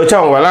விஷயத்தை வச்சு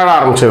அவங்க விளையாட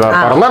ஆரம்பிச்சது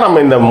அப்புறம் தான்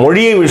நம்ம இந்த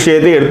மொழி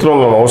விஷயத்தை எடுத்துகிட்டு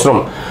வந்தோம்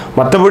அவசரம்.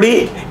 மற்றபடி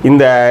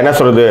இந்த என்ன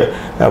சொல்கிறது,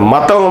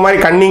 மற்றவங்க மாதிரி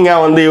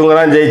கன்னிங்காக வந்து இவங்க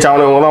தான்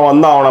ஜெயிச்சாகணும், இவங்க தான்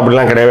வந்தாகணும்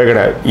அப்படிலாம் கிடையவே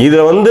கிடையாது. இதை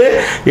வந்து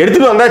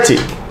எடுத்துகிட்டு வந்தாச்சு.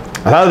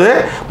 அதாவது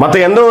மற்ற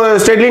எந்த ஒரு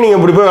ஸ்டேட்லையும் நீங்கள்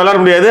இப்படி போய் விளையாட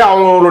முடியாது,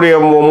 அவங்களுடைய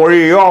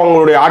மொழியோ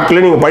அவங்களுடைய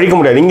ஆட்களையும் நீங்கள் படிக்க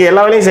முடியாது. இங்கே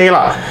எல்லா வேலையும்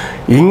செய்யலாம்.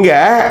 இங்கே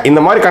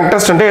இந்த மாதிரி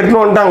கண்டஸ்டண்ட்டை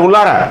எடுத்துன்னு வந்துட்டாங்க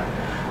உள்ளார.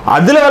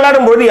 அதில்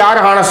விளையாடும்போது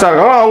யார் ஹானஸ்டாக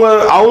இருக்காங்களோ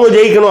அவங்க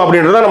ஜெயிக்கணும்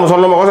அப்படின்றத நம்ம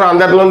சொல்லணும்.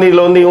 அந்த இடத்துல வந்து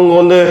இதில் வந்து இவங்க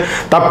வந்து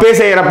தப்பே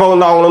செய்கிறப்ப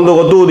வந்து அவங்க வந்து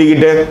ஒத்து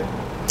ஊதிக்கிட்டு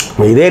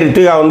இதே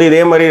ரித்திகா வந்து இதே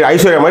மாதிரி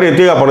ஐஸ்வர்யா மாதிரி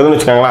ரித்திகா பண்ணுதுன்னு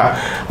வச்சுக்கோங்களேன்.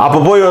 அப்போ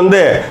போய் வந்து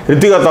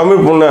ரித்திகா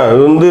தமிழ் பொண்ணு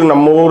வந்து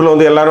நம்ம ஊரில்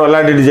வந்து எல்லாரும்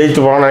விளையாடிட்டு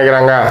ஜெயிச்சுட்டு போகணும்னு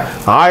நினைக்கிறாங்க.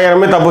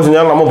 1000 தப்பு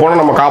செஞ்சாலும் நம்ம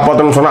போனால் நம்ம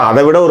காப்பாற்றணும்னு சொன்னால்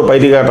அதை விட ஒரு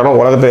பைத்தியக்காரத்தனம்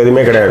உலகத்தில்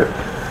எதுவுமே கிடையாது.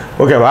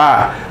 ஓகேவா?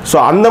 ஸோ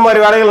அந்த மாதிரி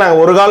வேலைகள்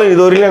நாங்கள் ஒரு காலம்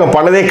இதுவரையிலும் நாங்கள்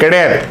பண்ணதே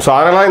கிடையாது. ஸோ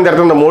அதனால இந்த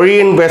இடத்துல இந்த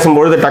மொழின்னு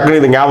பேசும்பொழுது டக்குனு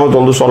இது ஞாபகத்தை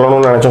வந்து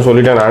சொல்லணும்னு நினச்சேன்,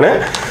 சொல்லிட்டேன் நான்.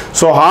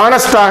 ஸோ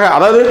ஹானஸ்டாக,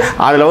 அதாவது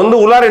அதில் வந்து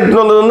உள்ளார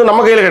எடுத்துகிட்டு வந்தது வந்து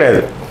நம்ம கையில்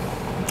கிடையாது.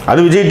 அது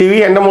விஜய் டிவி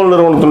எண்டமோல்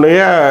நிறுவனத்துடைய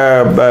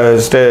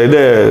இது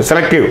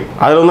செலக்டிவ்.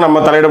 அதில் வந்து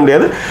நம்ம தலையிட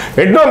முடியாது.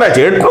 எட்டு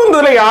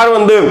வந்ததில் யார்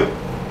வந்து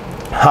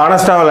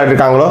ஹானஸ்டாக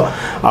விளையாடிருக்காங்களோ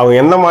அவங்க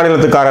எந்த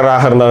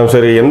மாநிலத்துக்காரராக இருந்தாலும்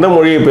சரி, எந்த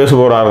மொழியை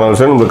பேசுபவராக இருந்தாலும்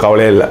சரி, நம்மளுக்கு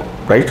கவலையே இல்லை.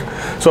 ரைட்?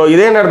 ஸோ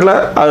இதே நேரத்தில்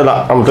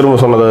அதுதான் நம்ம திரும்ப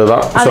சொன்னது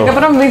தான்.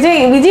 அதுக்கப்புறம்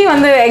விஜய்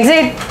வந்து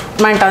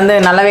எக்ஸைட்மெண்ட் வந்து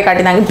நல்லாவே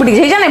காட்டினாங்க. இப்படி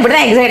ஜெயிச்சா நான் இப்படி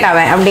தான் எக்ஸைட்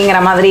ஆவேன்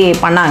அப்படிங்கிற மாதிரி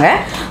பண்ணாங்க.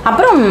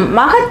 அப்புறம்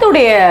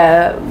மகத்துடைய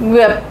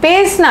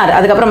பேசினார்.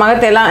 அதுக்கப்புறம்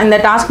மகத் எல்லாம் இந்த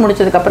டாஸ்க்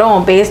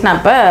முடிச்சதுக்கப்புறம்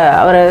பேசினப்ப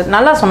அவர்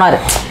நல்லா சொன்னார்.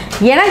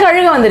 எனக்கு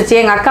அழுக வந்துருச்சு.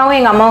 எங்கள் அக்காவும்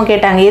எங்கள் அம்மாவும்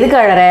கேட்டாங்க எதுக்கு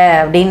அழற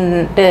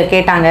அப்படின்ட்டு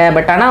கேட்டாங்க.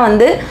 பட் ஆனால்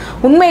வந்து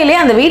உண்மையிலே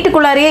அந்த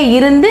வீட்டுக்குள்ளாரையே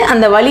இருந்து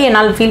அந்த வலி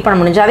என்னால் ஃபீல் பண்ண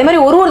முடிஞ்சு. அதே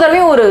மாதிரி ஒரு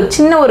தடவையும் ஒரு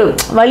சின்ன ஒரு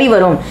வலி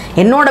வரும்.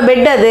 என்னோட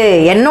பெட் அது,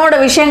 என்னோட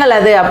விஷயங்கள்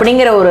அது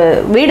அப்படிங்கிற ஒரு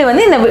வீடு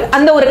வந்து இந்த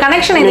அந்த ஒரு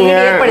கனெக்ஷன்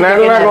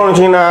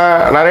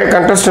நிறைய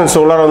கண்டஸ்டன்ஸ்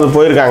உள்ளார வந்து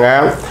போயிருக்காங்க.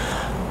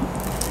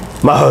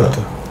 மகத்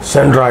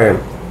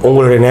சென்றாயன்,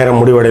 உங்களுடைய நேரம்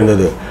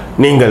முடிவடைந்தது.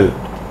 நீங்கள்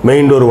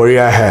மெயின் டோர்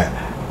வழியாக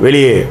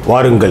வெளியே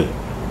வாருங்கள்.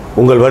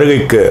 உங்கள்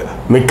வருகைக்கு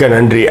மிக்க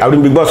நன்றி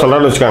அப்படின்னு பிக் பாஸ்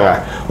சொல்கிறான்னு வச்சுக்கோங்க.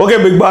 ஓகே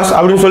பிக் பாஸ்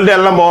அப்படின்னு சொல்லிட்டு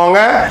எல்லாம் போவாங்க,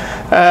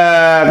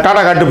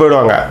 டாடா காட்டு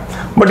போயிடுவாங்க.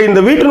 பட் இந்த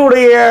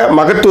வீட்டினுடைய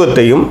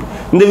மகத்துவத்தையும்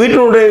இந்த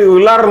வீட்டினுடைய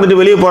உள்ளார இருந்துட்டு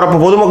வெளியே போகிறப்ப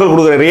பொதுமக்கள்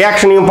கொடுக்குற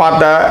ரியாக்ஷனையும்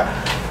பார்த்த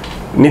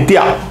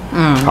நித்யா,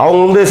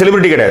 அவங்க வந்து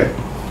செலிபிரிட்டி கிடையாது.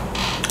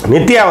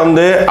 நித்யா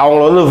வந்து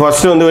அவங்கள வந்து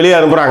ஃபஸ்ட்டு வந்து வெளியே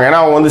அனுப்புகிறாங்க.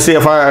 ஏன்னா அவங்க வந்து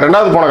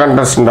 2வது போன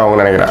கண்டஸ்டன்ட் அவங்க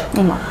நினைக்கிறேன்.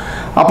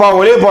 அப்போ அவங்க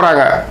வெளியே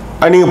போகிறாங்க.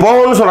 நீங்கள்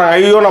போகணும்னு சொல்கிறாங்க.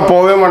 ஐயோ நான்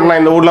போகவே மாட்டேன், நான்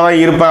இந்த வீட்டில் தான்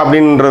இருப்பேன்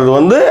அப்படின்றது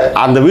வந்து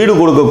அந்த வீடு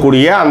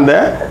கொடுக்கக்கூடிய அந்த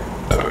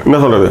என்ன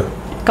சொல்கிறது,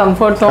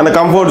 அந்த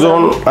கம்ஃபர்ட்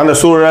ஜோன், அந்த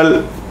சூழல்,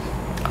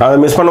 அதை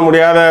மிஸ் பண்ண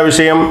முடியாத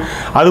விஷயம்,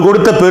 அது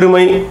கொடுத்த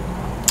பெருமை.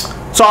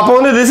 ஸோ அப்போ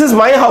வந்து திஸ் இஸ்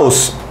மை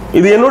ஹவுஸ்,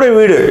 இது என்னுடைய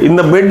வீடு,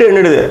 இந்த பெட்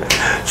என்னுது.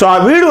 ஸோ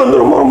வீடு வந்து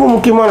ரொம்ப ரொம்ப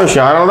முக்கியமான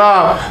விஷயம். அதனால தான்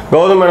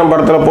கௌதம் மேனன்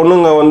படத்தில்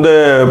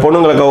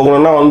பொண்ணுங்களை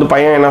கவுக்கணும்னா வந்து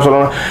பையன் என்ன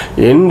சொல்லணும்,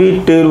 என்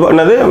வீட்டு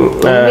என்னது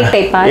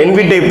என்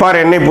வீட்டை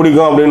பார் என்னை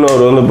பிடிக்கும் அப்படின்னு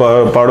ஒரு வந்து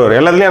பாடுவார்.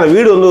 எல்லாத்துலேயும் அந்த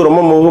வீடு வந்து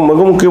ரொம்ப மிக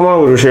முக்கியமான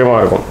ஒரு விஷயமா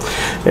இருக்கும்.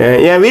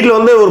 என் வீட்டில்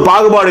வந்து ஒரு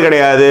பாகுபாடு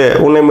கிடையாது,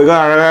 உன்னை மிக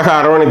அழகாக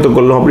அரவணைத்துக்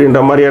கொள்ளும்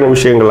அப்படின்ற மாதிரியான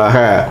விஷயங்களாக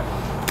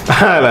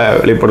அதில்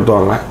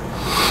வெளிப்படுத்துவாங்க.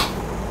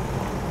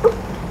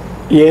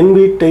 என்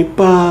வீட்டை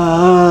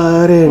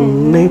பார்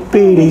என்னை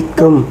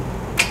பிடிக்கும்.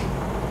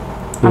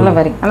 நல்ல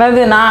வரி.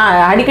 அதாவது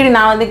அடிக்கடி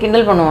நான் வந்து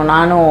கிண்டல் பண்ணுவோம்.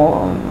 நானும்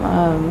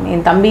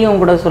என்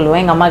தம்பியும் கூட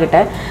சொல்லுவேன் எங்கள் அம்மா கிட்ட,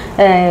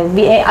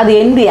 அது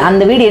எந்து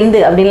அந்த வீடு எந்து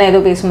அப்படின்லாம்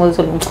ஏதோ பேசும்போது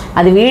சொல்லுவோம்,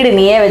 அது வீடு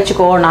நீயே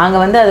வச்சுக்கோ,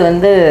 நாங்கள் வந்து அது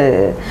வந்து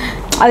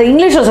அது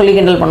இங்கிலீஷில் சொல்லி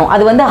கிண்டல் பண்ணுவோம்.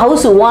 அது வந்து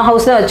ஹவுஸ், உன்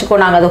ஹவுஸ் தான் வச்சுக்கோ,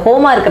 நாங்கள் அது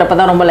ஹோமாக இருக்கிறப்ப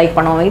தான் ரொம்ப லைக்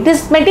பண்ணுவோம். It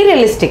is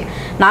materialistic.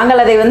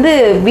 நாங்கள் அதை வந்து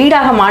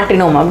வீடாக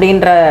மாற்றினோம்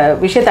அப்படின்ற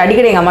விஷயத்தை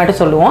அடிக்கடி எங்கள் அம்மாட்ட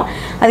சொல்லுவோம்.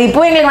 அது இப்போ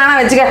எங்களுக்கு வேணாம்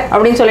வச்சுக்க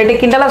அப்படின்னு சொல்லிட்டு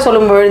கிண்டலாக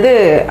சொல்லும் பொழுது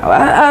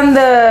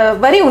அந்த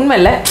வரி உண்மை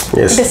இல்லை.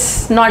 It is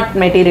not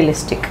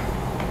materialistic.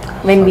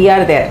 When we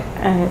are there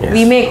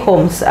we make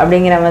Holmes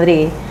அப்படிங்கிற மாதிரி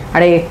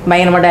அப்படியே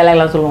பயங்கரமாக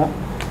டயலாக்லாம் சொல்லுவோம்.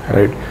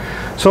 ரைட்.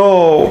 ஸோ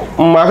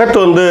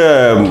மகத் வந்து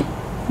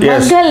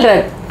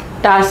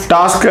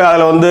டாஸ்க்கு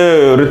அதில் வந்து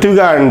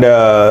ரித்விகா அண்ட்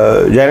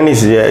ஜனனி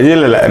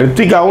இல்லை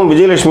ரித்விகாவும்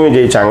விஜயலட்சுமியும்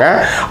ஜெயித்தாங்க.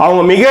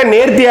 அவங்க மிக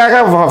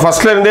நேர்த்தியாக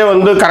ஃபஸ்ட்லேருந்தே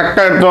வந்து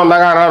கரெக்டாக எடுத்து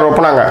வந்தாங்க. அதனால்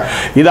ரொப்பினாங்க.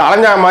 இது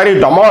அலைஞ்சா மாதிரி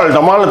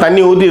டமால்னு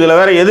தண்ணி ஊற்றி இதில்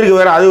வேறு எதிர்க்கு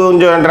வேறு அது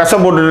கொஞ்சம் ட்ரெஸ்ஸை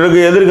போட்டுட்டு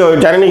இருக்கு,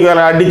 எதிர்க்க ஜனனிக்கு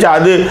வேறு அடித்து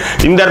அது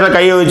இந்த இடத்துல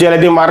கையை வச்சு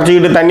எல்லாத்தையும்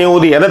மறைச்சிக்கிட்டு தண்ணியை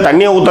ஊற்றி எதை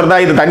தண்ணியை ஊற்றுறதா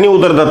இது தண்ணி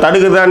ஊற்றுறத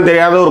தடுக்குதான்னு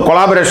தெரியாத ஒரு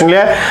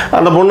கொலாபரேஷன்லேயே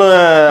அந்த பொண்ணு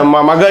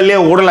மகள்லேயே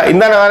விடலை.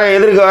 இந்த வேறு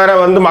எதிர்க்க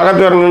வேறு வந்து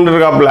மகத்து வேறு நின்று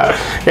இருக்காப்புல.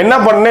 என்ன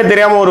பண்ணே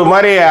தெரியாமல் ஒரு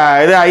மாதிரி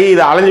இது ஆகி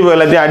இது அலைஞ்சு போய்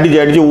எல்லாத்தையும்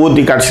அடிச்சு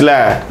ஊற்றி கடைசியில்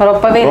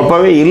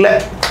ரொப்பவே இல்லை.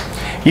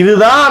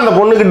 இதுதான் அந்த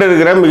பொண்ணுக்கிட்ட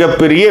இருக்கிற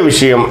மிகப்பெரிய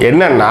விஷயம்.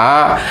 என்னன்னா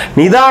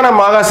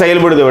நிதானமாக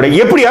செயல்படுவதை விட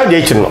எப்படியாவது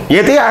ஜெயிச்சிடணும்,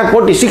 எதையா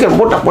போட்டு சீக்கிரம்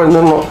போட்டு அப்போ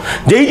இருந்துடணும்,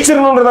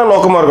 ஜெயிச்சிடணுன்றதான்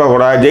நோக்கமாக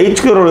இருக்கக்கூடாது.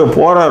 ஜெயிச்சுக்கிறோடைய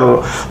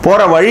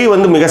போகிற வழி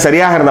வந்து மிக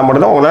சரியாக இருந்தால்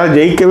மட்டும்தான் உங்களால்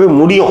ஜெயிக்கவே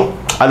முடியும்.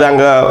 அது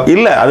அங்கே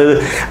இல்லை.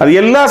 அது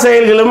எல்லா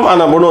செயல்களும்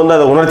அந்த பொண்ணு வந்து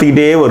அதை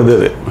உணர்த்திக்கிட்டே வருது.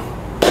 அது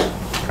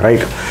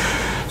ரைட்.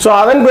 ஸோ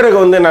அதன் பிறகு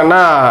வந்து என்னென்னா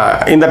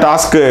இந்த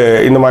டாஸ்க்கு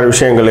இந்த மாதிரி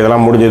விஷயங்கள்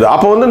இதெல்லாம் முடிஞ்சுது.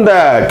 அப்போ வந்து இந்த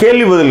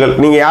கேள்வி பதில்கள்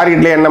நீங்கள்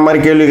யார்கிட்ட என்ன மாதிரி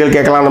கேள்விகள்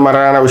கேட்கலாம் அந்த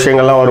மாதிரியான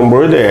விஷயங்கள்லாம்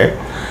வரும்பொழுது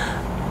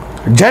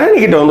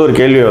ஜனனிக்கிட்ட வந்து ஒரு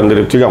கேள்வியை வந்து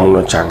ரித்விகா முன்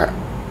வச்சாங்க.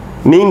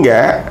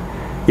 நீங்கள்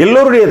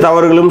எல்லோருடைய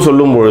தவறுகளும்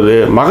சொல்லும் பொழுது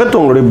மகத்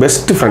உங்களுடைய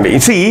பெஸ்ட் ஃப்ரெண்டு.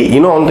 சி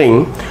இன்னும் ஒன் திங்,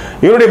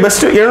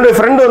 என்னுடைய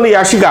ஃப்ரெண்டு வந்து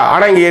யாஷிகா.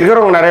 ஆனால் இங்கே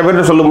இருக்கிறவங்க நிறைய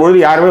பேர் சொல்லும்போது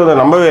யாருமே வந்து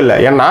நம்பவே இல்லை.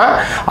 ஏன்னா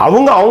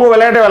அவங்க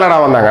விளையாட்டை விளையாட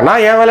வந்தாங்க,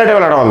 நான் என் விளையாட்டை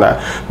விளையாட வந்தேன்.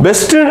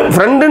 பெஸ்ட்டு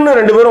ஃப்ரெண்டுன்னு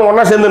 2 பேரும்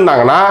ஒன்றா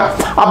சேர்ந்துருந்தாங்கன்னா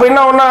அப்போ என்ன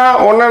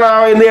ஒன்றா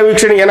நான் இந்த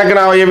எவிக்ஷன் எனக்கு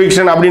நான்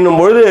எவிக்ஷன்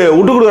அப்படின்னும்போது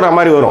விட்டு கொடுக்குற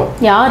மாதிரி வரும்.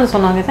 யார்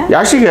சொன்னாங்க?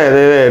 யாஷிகா,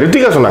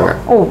 ரித்திகா சொன்னாங்க.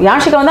 ஓ,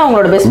 யாஷிகா வந்து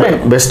அவங்களோட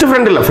பெஸ்ட்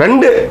ஃப்ரெண்ட் இல்லை,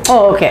 ஃப்ரெண்டு.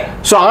 ஓகே.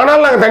 ஸோ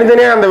ஆனால் நாங்கள்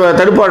தனித்தனியாக அந்த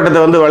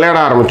தடுப்பாட்டத்தை வந்து விளையாட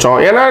ஆரம்பித்தோம்.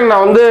 ஏன்னா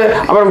நான் வந்து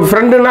அப்புறம்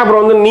ஃப்ரெண்டுன்னா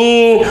அப்புறம் வந்து நீ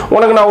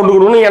உனக்கு நான் விட்டு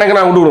கொடுக்கணும், எனக்கு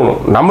நான் விட்டு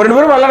கொடுக்கணும். நம்ம 2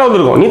 பேரும் விளையாட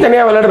வந்திருக்கோம். நீ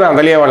தனியாக விளையாடுற, நான்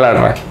தனியாக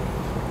விளையாடுறேன்.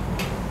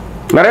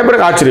 நிறைய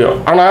பேருக்கு ஆச்சரியம்.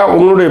 ஆனால்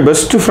உங்களுடைய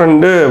பெஸ்ட்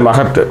ஃப்ரெண்டு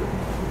மகத்து,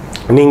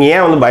 நீங்கள்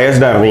ஏன் வந்து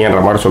பயஸ்டாக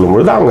இருந்தீங்கன்ற மாதிரி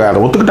சொல்லும்பொழுது அவங்க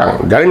அதை ஒத்துக்கிட்டாங்க.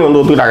 ஜனனி வந்து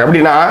ஒத்துக்கிட்டாங்க.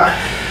 எப்படின்னா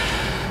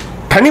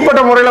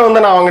தனிப்பட்ட முறையில்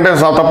வந்து நான் அவங்ககிட்ட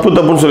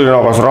தப்புன்னு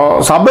சொல்லிடுறோம்.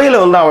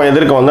 சபையில் வந்து அவன்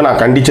எதிர்க்க வந்து நான்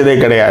கண்டித்ததே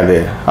கிடையாது.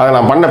 அதை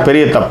நான் பண்ண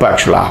பெரிய தப்பு.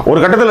 ஆக்சுவலாக ஒரு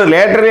கட்டத்தில்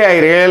லேட்டரே ஐ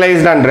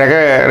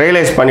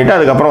ரியலைஸ் பண்ணிவிட்டு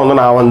அதுக்கப்புறம் வந்து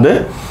நான் வந்து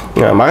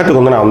மகத்துக்கு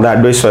வந்து நான் வந்து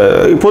அட்வைஸ்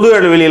பொது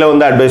வெளியில்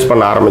வந்து அட்வைஸ்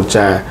பண்ண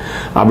ஆரம்பித்தேன்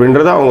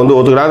அப்படின்றத அவங்க வந்து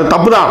ஒத்துக்கிறாங்க. அது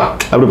தப்பு தான்,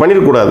 அப்படி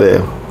பண்ணிடக்கூடாது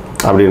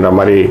அப்படின்ற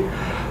மாதிரி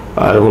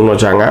அது முன்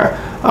வச்சாங்க.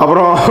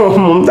 அப்புறம்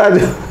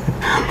மும்தாஜ்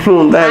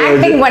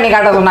பண்ணி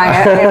காட்ட சொன்னாங்க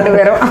 2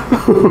 பேரும்.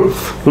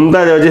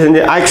 மும்தாஜை வச்சு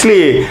செஞ்சு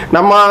ஆக்சுவலி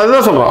நம்ம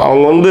அதுதான் சொல்கிறோம்.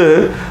 அவங்க வந்து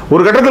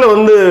ஒரு கட்டத்தில்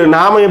வந்து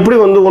நாம் எப்படி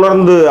வந்து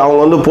உணர்ந்து அவங்க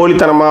வந்து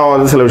போலித்தனமாக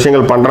வந்து சில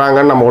விஷயங்கள்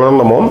பண்ணுறாங்கன்னு நம்ம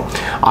உணர்ந்தோமோ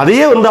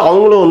அதையே வந்து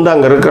அவங்களும் வந்து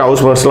அங்கே இருக்கிற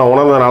ஹவுஸ் மேட்ஸ்லாம்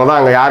உணர்ந்ததுனால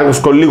தான் அங்கே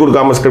யாருக்கும் சொல்லி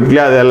கொடுக்காம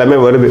ஸ்கிரிப்ட்லேயே அது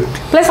எல்லாமே வருது.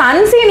 ப்ளஸ்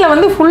அன்சீனில்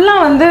வந்து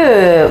ஃபுல்லாக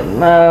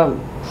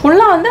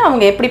வந்து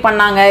அவங்க எப்படி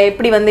பண்ணாங்க,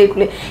 எப்படி வந்து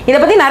இதை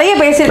பற்றி நிறைய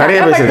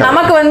பேசியிருக்காங்க.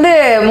 நமக்கு வந்து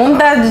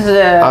மும்தாஜ்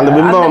அந்த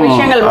பிம்பம்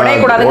விஷயங்கள்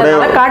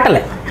உடையக்கூடாதுங்கிறத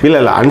காட்டலை. இல்லை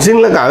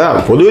அன்சீனில் அதான்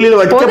பொதுவெளியில்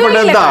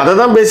வைக்கப்பட்டது தான், அதை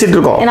தான் பேசிகிட்டு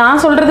இருக்கோம்.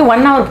 நான் சொல்கிறது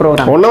 1 hour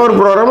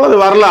ப்ரோக்ராம் அது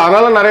வரல.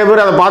 அதனால் நிறைய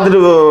பேர் அதை பார்த்துட்டு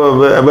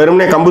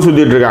வெறுமனே கம்பு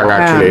சுற்றிட்டு இருக்காங்க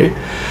ஆக்சுவலி.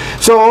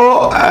 ஸோ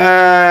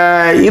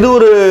இது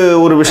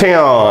ஒரு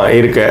விஷயம்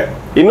இருக்கு.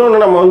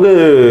 இன்னொன்று நம்ம வந்து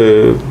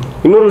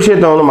இன்னொரு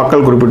விஷயத்தை வந்து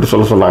மக்கள் குறிப்பிட்டு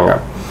சொன்னாங்க.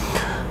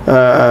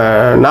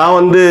 நான்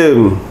வந்து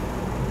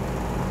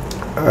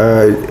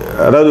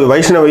அதாவது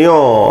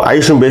வைஷ்ணவையும்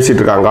ஐஷும் பேசிகிட்டு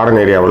இருக்காங்க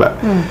கார்டன் ஏரியாவில்.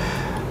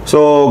 ஸோ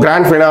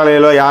கிராண்ட்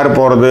ஃபினாலேயில் யார்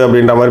போகிறது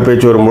அப்படின்ற மாதிரி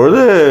பேச்சு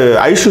வரும்பொழுது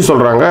ஐஷு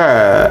சொல்கிறாங்க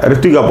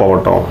ரித்திகா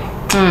போகட்டும்.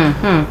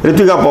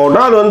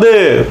 அது வந்து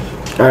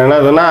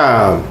என்னதுன்னா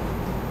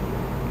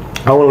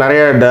அவங்களுக்கு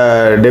நிறைய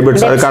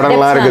டெபிட்ஸ், அது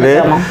கடன்லாம் இருக்குது,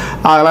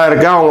 அதெல்லாம்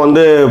இருக்குது. அவங்க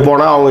வந்து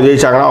போனால் அவங்க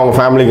ஜெயிச்சாங்கன்னா அவங்க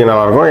ஃபேமிலிக்கு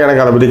நல்லாயிருக்கும்,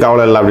 எனக்கு அதை பற்றி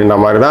கவலை இல்லை அப்படின்ற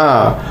மாதிரி தான்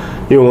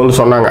இவங்க வந்து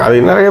சொன்னாங்க. அது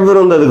நிறைய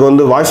பேர் வந்து அதுக்கு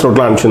வந்து வாய்ஸ்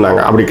நோட்லாம்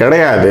அனுப்பிச்சிருந்தாங்க. அப்படி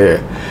கிடையாது.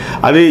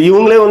 அது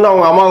இவங்களே வந்து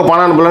அவங்க அம்மாவுக்கு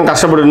பணம் அனுப்பலன்னு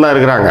கஷ்டப்பட்டு தான்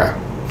இருக்கிறாங்க.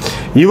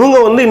 இவங்க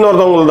வந்து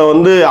இன்னொருத்தவங்கள்ட்ட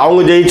வந்து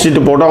அவங்க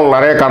ஜெயிச்சுட்டு போட்டு அவங்க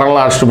நிறைய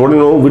கடன்லாம் அடிச்சுட்டு போட்டு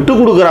இன்னும் விட்டு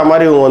கொடுக்குற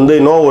மாதிரி இவங்க வந்து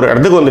இன்னும் ஒரு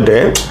இடத்துக்கு வந்துட்டு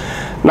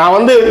நான்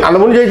வந்து அந்த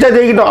முன் ஜெயிச்சா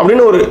ஜெயிக்கிட்டோம்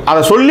அப்படின்னு ஒரு அதை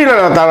சொல்லி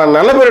நான்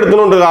நல்ல பேர்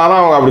எடுத்துணுன்றதுக்காக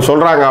தான் அவங்க அப்படி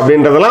சொல்கிறாங்க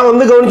அப்படின்றதெல்லாம்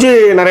வந்து கவனித்து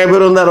நிறைய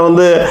பேர் வந்து அதை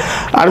வந்து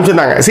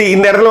அனுப்பிச்சிருந்தாங்க.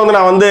 இந்த இடத்துல வந்து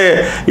நான் வந்து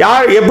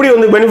யார் எப்படி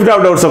வந்து பெனிஃபிட்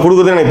ஆஃப் டவுட்ஸை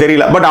கொடுக்குறதுன்னு எனக்கு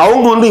தெரியல. பட்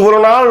அவங்க வந்து இவ்வளோ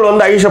நாள்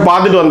வந்து ஐஷை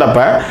பார்த்துட்டு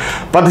வந்தப்போ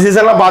 10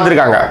 சீசன்லாம்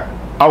பார்த்துருக்காங்க.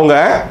 அவங்க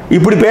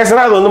இப்படி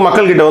பேசுனா அது வந்து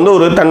மக்கள்கிட்ட வந்து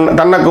ஒரு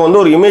தனக்கு வந்து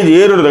ஒரு இமேஜ்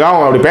ஏறுறதுக்காக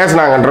அவங்க அப்படி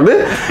பேசினாங்கன்றது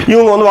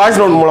இவங்க வந்து வாய்ஸ்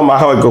நோட்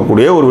மூலமாக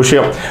வைக்கக்கூடிய ஒரு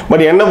விஷயம்.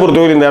 பட் என்னை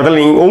பொறுத்தவரை இந்த இடத்துல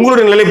நீங்கள்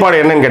உங்களுடைய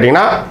நிலைப்பாடு என்னன்னு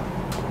கேட்டிங்கன்னா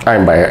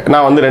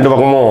நான் வந்து 2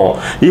 பக்கமும்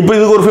இப்போ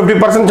இதுக்கு ஒரு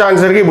 50%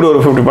 சான்ஸ் இருக்குது, இப்படி ஒரு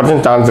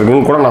 50% சான்ஸ்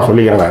இருக்குன்னு கூட நான்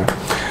சொல்லிக்கிறேன் நான்.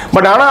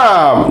 பட்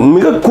ஆனால்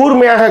மிக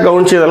கூர்மையாக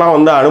கவனித்து இதெல்லாம்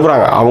வந்து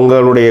அனுப்புகிறாங்க.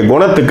 அவங்களுடைய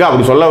குணத்துக்கு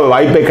அப்படி சொல்ல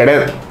வாய்ப்பே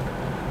கிடையாது.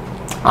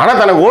 ஆனால்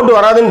தனக்கு ஓட்டு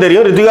வராதுன்னு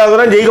தெரியும்,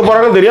 ரித்திகாவுக்கு தான் ஜெயிக்க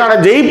போகிறாங்கன்னு தெரியும்.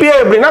 ஆனால் ஜெயிப்பியே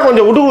எப்படின்னா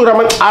கொஞ்சம் விட்டு கொடுக்குற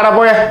மாதிரி ஆடா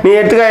போய நீ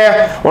எடுத்துக்காய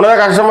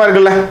உனதான் கஷ்டமாக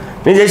இருக்குல்ல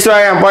நீ ஜெயிச்சுட்டு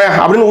வாயா போய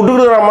அப்படின்னு விட்டு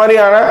கொடுக்குற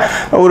மாதிரியான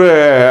ஒரு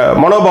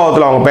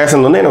மனோபாவத்தில் அவங்க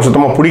பேசுறது வந்து எனக்கு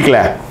சுத்தமாக பிடிக்கல.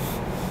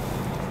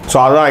 ஸோ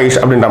அதுதான் ஐஷ்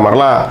அப்படின்ற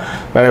மாதிரிலாம்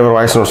நிறைய பேர்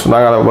வாய்ஸ் நோட்ஸ்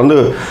சொன்னாங்க. அதை வந்து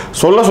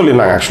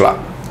சொல்லியிருந்தாங்க. ஆக்சுவலாக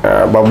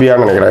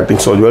பவ்யான்னு நினைக்கிறேன், ஐ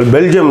திங்க் ஸோ.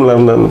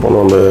 பெல்ஜியம்லேருந்து அந்த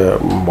பொண்ணு வந்து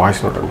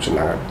வாய்ஸ் நோட்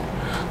அனுப்பிச்சிருந்தாங்க.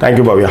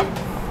 தேங்க்யூ பவ்யா.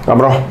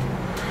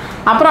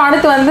 அப்புறம்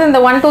அடுத்து வந்து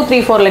இந்த 1 2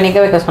 3 4ல நிற்க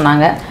வைக்க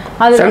சொன்னாங்க.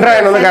 அது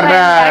சென்ட்ராயன் வந்து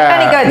கரெக்டாக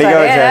நிற்க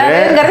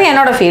வச்சாரு.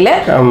 என்னோட ஃபீல்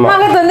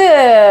மகத் வந்து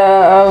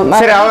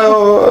சரி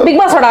பிக்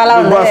பாஸோட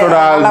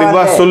பிக்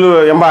பாஸ் சொல்லு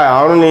ஏம்பா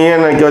அவனும் நீ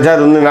ஏன் நிற்க வச்சா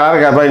அது வந்து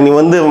நல்லா நீ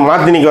வந்து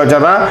மாற்றி நிற்க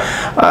வச்சாதான்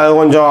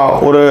கொஞ்சம்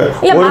ஒரு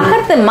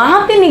மகத்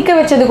மாற்றி நிற்க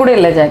வச்சது கூட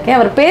இல்லை ஜாக்கி.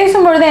 அவர்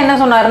பேசும்பொழுது என்ன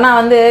சொன்னாருன்னா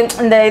வந்து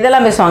இந்த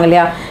இதெல்லாம் பேசுவாங்க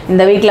இல்லையா,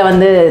 இந்த வீட்டில்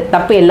வந்து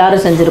தப்பு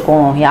எல்லாரும்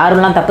செஞ்சுருக்கோம்,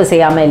 யாரும்லாம் தப்பு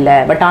செய்யாமல் இல்லை,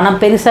 பட் ஆனால்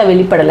பெருசாக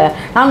வெளிப்படலை,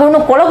 நாங்கள்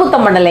ஒன்றும் கொலை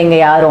குத்தம் பண்ணலை,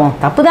 இங்கே யாரும்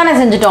தப்பு தானே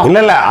செஞ்சுட்டோம்.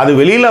 இல்லை அது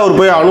வெளியில் அவர்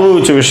போய்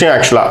அனுபவிச்ச விஷயம்.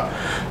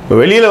 ஆக்சுவலாக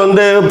வெளியில்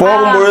வந்து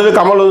போகும்பொழுது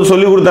கமல் வந்து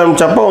சொல்லி கொடுத்த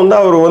அனுப்பிச்சப்போ வந்து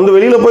அவர் வந்து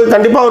வெளியில் போய்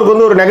கண்டிப்பாக அவருக்கு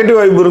வந்து ஒரு நெகட்டிவ்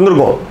வைப்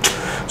இருந்திருக்கும்.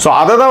 ஸோ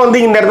அதை தான் வந்து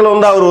இந்த இடத்துல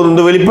வந்து அவர்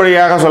வந்து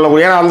வெளிப்படையாக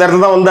சொல்லக்கூடிய, ஏன்னா அந்த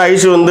இடத்துல தான் வந்து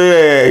ஐஷு வந்து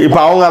இப்போ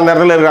அவங்க அந்த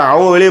இடத்துல இருக்காங்க.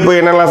 அவங்க வெளியே போய்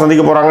என்னெல்லாம்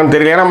சந்திக்க போகிறாங்கன்னு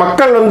தெரியல. ஏன்னா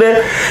மக்கள் வந்து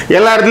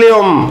எல்லா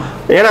இடத்துலையும்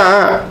ஏன்னா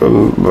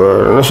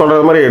என்ன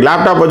சொல்கிறது மாதிரி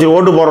லேப்டாப் வச்சு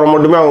ஓட்டு போடுறவங்க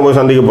மட்டுமே அவங்க போய்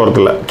சந்திக்க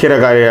போகிறதில்ல.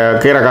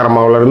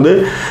 கீரைக்காரமாவிலேருந்து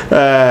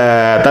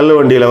தள்ளு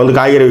வண்டியில் வந்து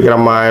காய்கறி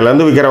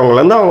விற்கிறமாயிலேருந்து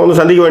விற்கிறவங்கலேருந்து அவங்க வந்து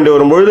சந்திக்க வேண்டி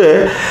வரும்பொழுது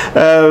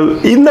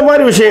இந்த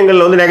மாதிரி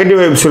விஷயங்கள் வந்து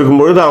நெகட்டிவ் வைப்ஸ்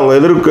இருக்கும்பொழுது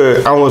அவங்க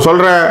அவங்க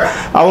சொல்கிற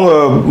அவங்க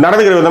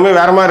நடந்துக்கிற விதமே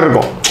வேறு மாதிரி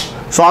இருக்கும்.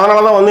 ஸோ அதனால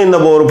தான் வந்து இந்த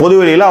ஒரு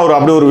பொதுவெளியில் அவர்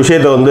அப்படி ஒரு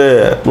விஷயத்தை வந்து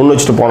முன்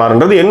வச்சுட்டு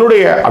போனார்ன்றது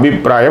என்னுடைய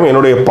அபிப்பிராயம்,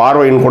 என்னுடைய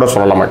பார்வைன்னு கூட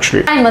சொல்லலாம்.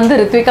 ஆக்சுவலி வந்து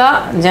ரித்விகா,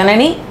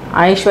 ஜனனி,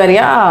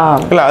 ஐஸ்வர்யா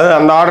இல்லை, அது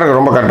அந்த ஆர்டர்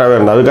ரொம்ப கரெக்டாகவே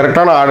இருந்தது. அது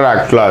கரெக்டான ஆர்டர்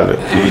ஆக்சுவலாக.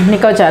 அது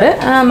நிக்க வச்சாரு.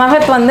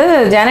 மகத் வந்து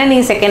Janani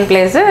second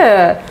place,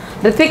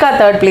 Rithvika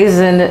third place,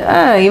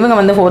 இவங்க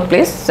வந்து ஃபோர்த்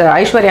பிளேஸ்,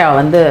 ஐஸ்வர்யா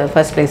வந்து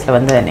ஃபர்ஸ்ட் பிளேஸில்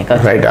வந்து நிக்க.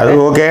 ரைட், அது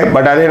ஓகே.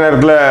 பட் அதே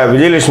நேரத்தில்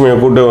விஜயலட்சுமியை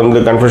கூட்டு வந்து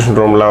கன்ஃபெஷன்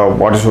ரூமில்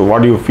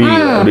வாட் யூ ஃபீல்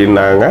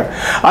அப்படின்னாங்க.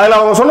 அதில்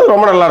அவங்க சொன்னது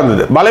ரொம்ப நல்லா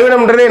இருந்தது.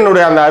 பலவீனம்ன்றதே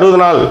என்னுடைய அந்த 60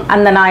 நாள்,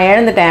 நான்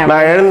எழுந்த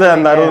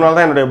அந்த 60 நாள்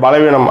தான் என்னுடைய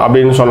பலவீனம்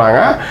அப்படின்னு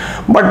சொன்னாங்க.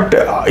 பட்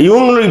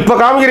இவங்களுக்கு இப்போ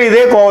காமிக்கிற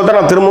இதே கோவத்தை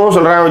நான் திரும்பவும்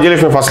சொல்கிறேன்.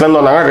 விஜயலட்சுமி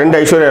ஃபர்ஸ்ட்லேருந்து வந்தாங்க, 2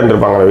 ஐஸ்வர்யா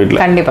இருந்திருப்பாங்க அந்த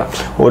வீட்டில்.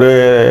 கண்டிப்பாக ஒரு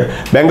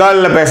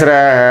பெங்காலில் பேசுகிற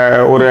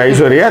ஒரு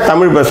ஐஸ்வர்யா,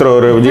 தமிழ் பேசுகிற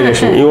ஒரு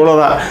விஜயலட்சுமி,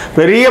 இவ்வளோதான்.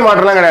 பெரிய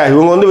மாற்றம்லாம் கிடையாது.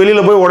 இவங்க வந்து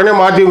வெளியில் போய் உடனே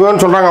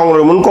மாற்றிக்குவேன்னு சொல்கிறாங்க.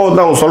 அவங்களுடைய முன்கோவத்தை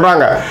அவங்க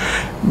சொல்கிறாங்க.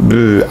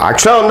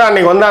 ஆக்சுவலாக வந்து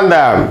அன்றைக்கி வந்து அந்த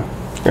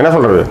என்ன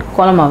சொல்கிறது,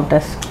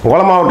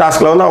 கோலமாவு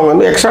டாஸ்கில் வந்து அவங்க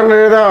வந்து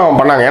எக்ஸ்ட்ரானரி தான்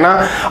பண்ணாங்க. ஏன்னா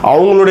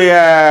அவங்களுடைய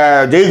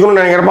ஜெயிக்கணும்னு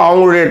நினைக்கிறப்ப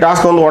அவங்களுடைய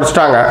டாஸ்க்கை வந்து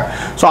உடச்சிட்டாங்க.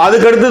 ஸோ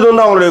அதுக்கடுத்தது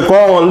வந்து அவங்களுடைய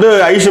கோவம் வந்து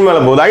ஐஷு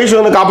மேலே போகுது. ஐஷு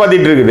வந்து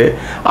காப்பாற்றிட்டு இருக்குது.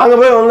 அங்கே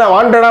போய் வந்து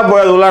வாண்டடாக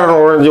போய் அது உள்ளார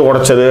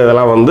உடச்சது,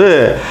 இதெல்லாம் வந்து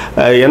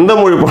எந்த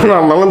மொழி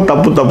போனாலும்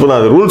தப்பு தான்.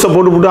 அது ரூல்ஸை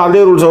போட்டு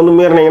அதே ரூல்ஸை வந்து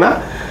மீறினீங்கன்னா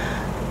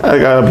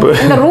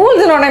இந்த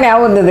ரூல்ஸ் உடனே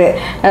ஞாபகம் வந்தது.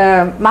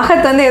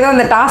 மகத் வந்து ஏதோ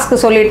அந்த டாஸ்க்கு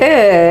சொல்லிட்டு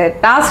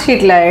டாஸ்க்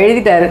ஷீட்டில்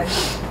எழுதிட்டாரு.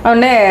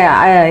 உடனே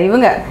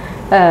இவங்க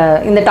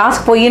இந்த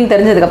டாஸ்க் பொய்ன்னு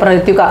தெரிஞ்சதுக்கப்புறம்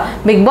ரித்விகா,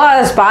 பிக்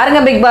பாஸ் பாருங்க,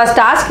 பிக் பாஸ்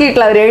டாஸ்க்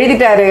ஷீட்டில் அவர்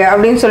எழுதிட்டாரு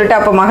அப்படின்னு சொல்லிட்டு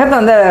அப்போ மகத்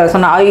வந்து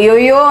சொன்னா,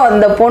 ஐயோயோ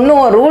அந்த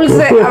பொண்ணு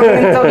ரூல்ஸ்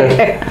அப்படின்னு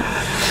சொல்லிட்டு.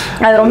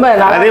 அது ரொம்ப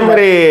அதே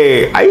மாதிரி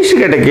ஐஷு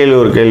கேட்ட கேள்வி,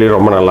 ஒரு கேள்வி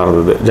ரொம்ப நல்லா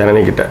இருந்தது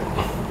ஜனனி கிட்ட.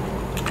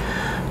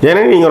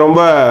 ஜனனி, நீங்கள்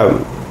ரொம்ப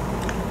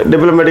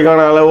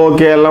டிப்ளமேட்டிக்கான ஆள்,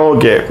 ஓகே, எல்லாம்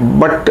ஓகே.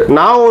 பட்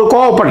நான் ஒரு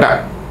கோவப்பட்டேன்,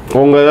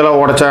 உங்கள் இதெல்லாம்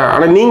உடைச்சேன்.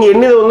 ஆனால் நீங்கள்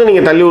என்னது வந்து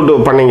நீங்கள் தள்ளி விட்டு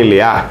பண்ணீங்க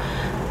இல்லையா,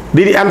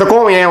 அந்த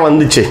கோவம் ஏன்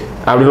வந்துச்சு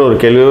அப்படின்னு ஒரு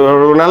கேள்வி,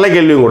 ஒரு நல்ல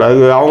கேள்வியும் கூட.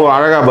 அது அவங்க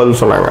அழகாக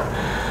பதில் சொன்னாங்க.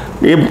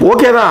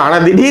 ஓகே தான்.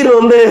 ஆனால் திடீர்னு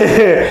வந்து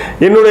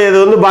என்னுடைய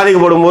இது வந்து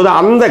பாதிக்கப்படும் போது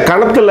அந்த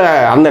கணத்தில்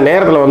அந்த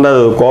நேரத்தில் வந்து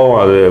அது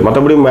கோவம், அது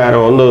மற்றபடி வேறு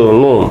வந்து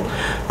ஒன்றும்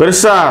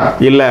பெருசாக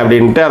இல்லை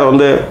அப்படின்ட்டு அதை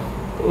வந்து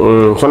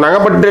சொன்னாங்க.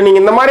 பட்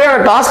நீங்கள் இந்த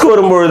மாதிரியான டாஸ்க்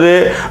வரும்பொழுது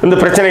இந்த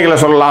பிரச்சனைகளை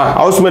சொல்லலாம்,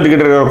 ஹவுஸ்மேட்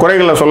கிட்ட இருக்கிற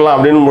குறைகளை சொல்லலாம்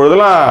அப்படின்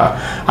பொழுதுலாம்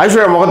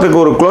ஐஸ்வர்யா முகத்துக்கு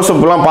ஒரு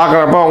க்ளோஸ்அப்லாம்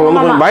பார்க்குறப்ப அவங்க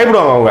வந்து கொஞ்சம்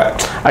பயப்படுவாங்க. அவங்க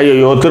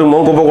ஐயோ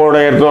திரும்பவும் குப்பை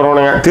கூட எடுத்து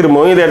வரணுங்க,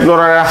 திரும்பவும் இதை எடுத்து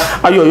வராங்க,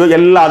 ஐயோ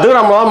எல்லாத்துக்கும்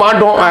நம்ம தான்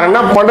மாட்டோம், வேறு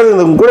என்ன பண்ணுறது,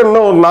 இந்த கூட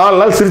இன்னும் ஒரு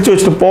 4 நாள் சிரிச்சு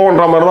வச்சுட்டு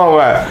போகன்ற மாதிரி தான்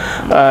அவங்க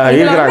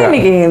இருக்கிறாங்க.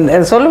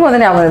 இன்னைக்கு சொல்லும்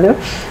போது ஞாபகம்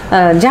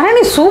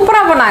ஜனனி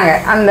சூப்பராக பண்ணாங்க.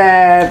 அந்த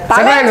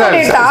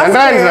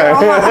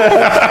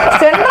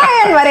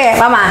சென்ட்ராயன் வரே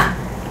மாமா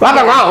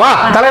வாத்தங்க வா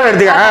தலைவர்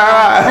எடுத்துக்க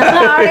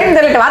அப்படின்னு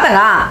சொல்லிட்டு வாத்தங்க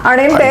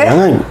அப்படின்ட்டு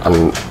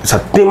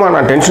சத்தியமா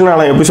நான் டென்ஷன்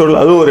ஆன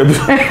எபிசோட்ல அது ஒரு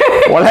எபிசோட்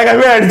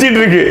உலகமே அடிச்சிட்டு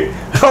இருக்கு.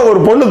 ஒரு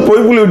பொண்ணு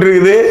பொய் புள்ளி விட்டு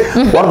இருக்குது,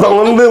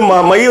 ஒருத்தவங்க வந்து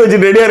மைய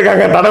வச்சுட்டு ரெடியா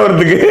இருக்காங்க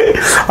தடவரத்துக்கு.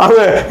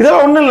 அவங்க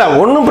இதெல்லாம் ஒன்றும் இல்லை,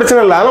 ஒன்றும்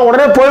பிரச்சனை இல்லை, அதெல்லாம்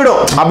உடனே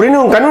போயிடும் அப்படின்னு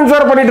கன்வின்ஸ்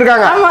வேற பண்ணிட்டு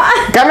இருக்காங்க,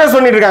 கன்வின்ஸ்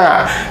பண்ணிட்டு இருக்காங்க.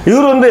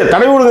 இவர் வந்து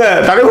தடவி விடுங்க.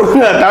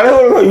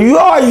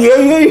 ஐயோ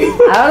ஐயோ,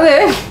 அதாவது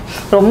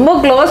ரொம்ப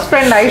க்ளோஸ்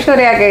ஃப்ரெண்ட்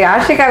ஐஸ்வர்யாக்கு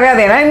யாஷிகாவே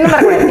அது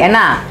என்ன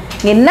என்ன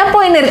என்ன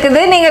போயின்னு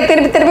இருக்குது, நீங்க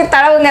திருப்பி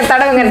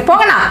தடவுங்க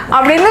போங்கண்ணா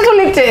அப்படின்னு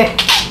சொல்லிடுச்சு.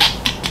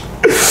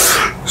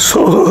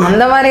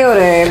 அந்த மாதிரி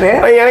ஒரு இது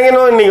எனக்கு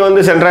இன்னும் இன்னைக்கு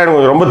வந்து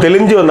சென்ட்ராயன் ரொம்ப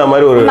தெளிஞ்சு வந்த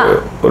மாதிரி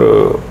ஒரு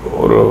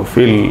ஒரு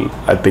ஃபீல்.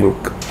 ஐ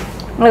திங்க்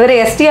இவர்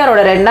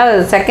எஸ்டிஆரோட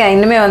 2வது செகண்ட்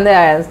இன்னுமே வந்து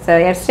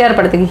எஸ்டிஆர்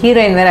படத்துக்கு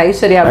ஹீரோயின் வேற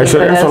ஐஸ்வர்யா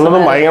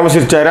சொன்னதும் பயங்கரமா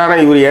சிரிச்சாரு.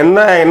 ஆனால் இவர்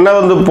என்ன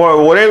வந்து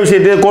ஒரே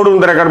விஷயத்தையே கோடு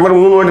ரெக்கார்ட் மாதிரி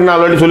 3 வாட்டி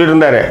 4 வாட்டி சொல்லிட்டு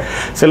இருந்தாரு.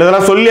 சில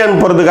இதெல்லாம் சொல்லி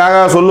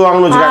அனுப்புறதுக்காக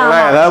சொல்லுவாங்கன்னு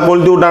வச்சுக்காங்களேன், ஏதாவது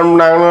கொளுத்தி விட்டு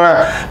அனுப்புனாங்கன்னா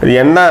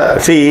என்ன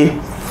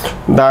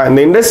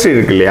இந்த இண்டஸ்ட்ரி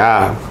இருக்கு இல்லையா,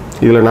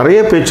 இதில்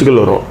நிறைய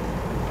பேச்சுக்கள் வரும்,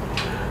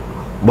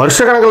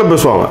 வருஷக்கணக்கில்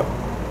பேசுவாங்க.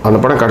 அந்த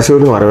படம் கடைசி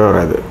வரைக்கும் வரவே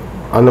வராது.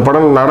 அந்த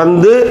படம்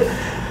நடந்து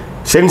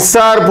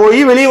சென்சார் போய்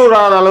வெளியே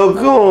வராத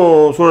அளவுக்கும்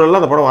சூழலில்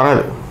அந்த படம்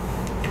வராது.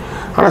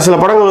 ஆனால் சில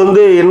படங்கள்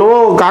வந்து என்னவோ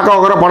காக்கா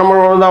உக்கற படம்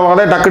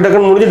வந்தால்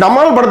டக்குன்னு முடிஞ்சு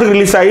நம்மளால் படத்துக்கு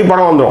ரிலீஸ் ஆகி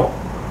படம் வந்துடும்.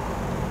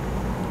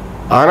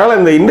 அதனால்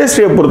இந்த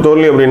இண்டஸ்ட்ரியை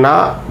பொறுத்தவரையும் எப்படின்னா,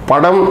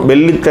 படம்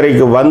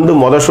வெள்ளித்திரைக்கு வந்து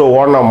மொதல் ஷோ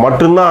ஓடினா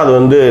மட்டும்தான் அது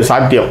வந்து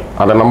சாத்தியம்.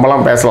 அதை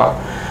நம்மலாம் பேசலாம்.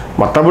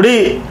 மற்றபடி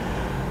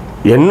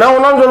என்ன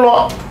ஒன்றாலும்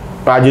சொல்லுவோம்,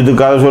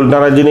 அஜித்துக்காக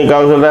சொல்லிட்டேன்,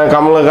 ரஜினிக்காக சொல்லிட்டேன்,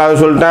 கமலுக்காக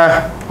சொல்லிட்டேன்,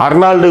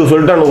 அர்னால்டுக்கு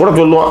சொல்லிட்டேன்னு கூட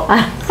சொல்லுவான்.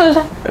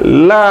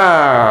 எல்லாம்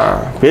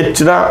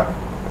பேச்சு தான்.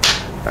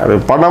 அது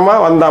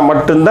படமாக வந்தால்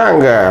மட்டும்தான்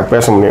அங்கே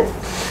பேச முடியும்.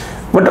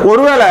 பட்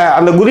ஒருவேளை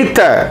அந்த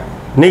குதித்த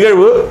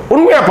நிகழ்வு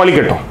உண்மையாக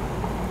பழிக்கட்டும்.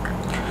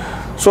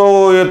 ஸோ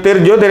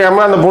தெரிஞ்சோ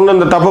தெரியாமல் அந்த பொண்ணு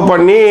அந்த தப்பு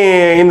பண்ணி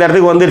இந்த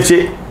இடத்துக்கு வந்துடுச்சு,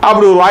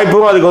 அப்படி ஒரு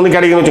வாய்ப்பும் அதுக்கு வந்து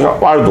கிடைக்குன்னு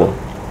வச்சுக்கோங்க, வாழ்த்துவோம்,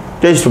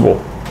 ஜெயிச்சுட்டு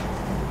போவோம்,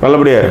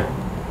 நல்லபடியாக.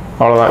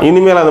 அவ்வளோதான்.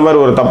 இனிமேல் அந்த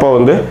மாதிரி ஒரு தப்பை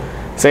வந்து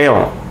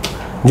செய்யணும்.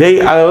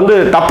 அதை வந்து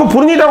தப்பு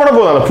புரிஞ்சிட்டா கூட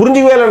போதும், அதை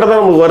புரிஞ்சிக்கவே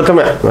இல்லைன்றதான் நமக்கு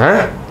வருத்தமே.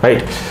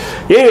 ரைட்.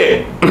 ஏங்க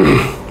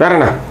வேற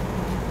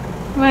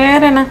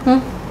என்ன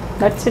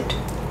தட்ஸ் இட்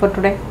ஃபார்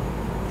டுடே.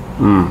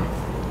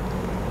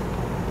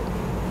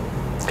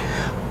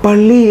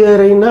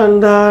 பள்ளியறை நான்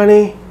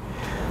தானே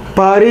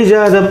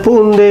பாரிஜாத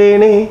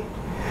பூந்தேனே,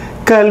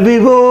 கல்வி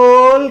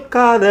போல் போல்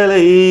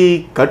காதலை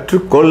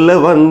கற்றுக்கொள்ள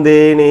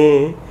வந்தேனே,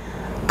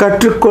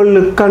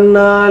 கற்றுக்கொள்ளு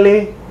கண்ணாலே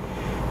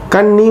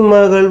கன்னி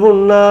மகள்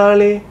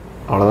உன்னாலே.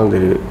 அவ்வளோதான்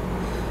தெரியுது.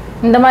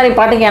 இந்த மாதிரி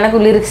பாட்டுக்கு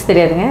எனக்கு லிரிக்ஸ்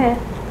தெரியாதுங்க.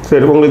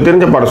 சரி, உங்களுக்கு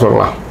தெரிஞ்ச பாட்டு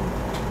சொல்லலாம்.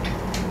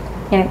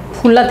 எனக்கு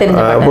ஃபுல்லாக தெரிஞ்ச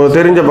இப்போ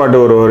தெரிஞ்ச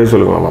பாட்டு ஒரு வரி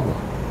சொல்லுங்களா பாப்போம்.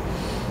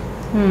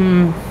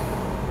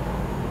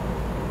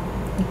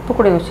 இப்போ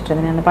கூட யோசிச்சுட்டு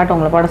இருந்தேன், அந்த பாட்டு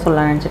உங்களை பாட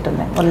சொல்லலாம் நினச்சிட்டு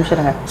இருந்தேன். ஒரு நிமிஷம்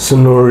இருங்க.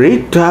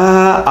 Senorita,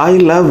 I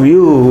love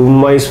you,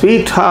 my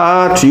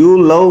sweetheart, you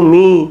love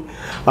me.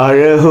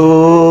 அழகோ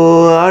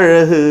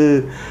அழகு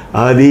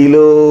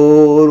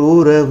அதிலோர்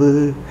உறவு,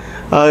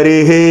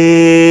 அருகே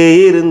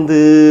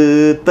இருந்து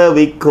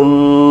தவிக்கும்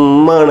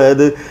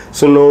மனது.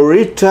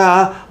 Senorita,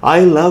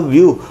 I love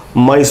you,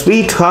 my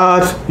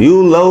sweetheart, you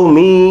love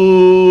me.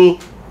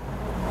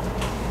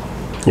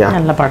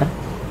 நல்ல பாடு.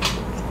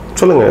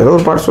 சொல்லுங்க, ஏதோ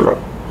ஒரு பாட்டு சொல்லுங்க.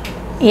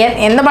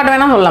 எந்த பாட்டு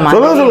வேணா சொல்லலாமா?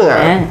 சொல்லுங்க.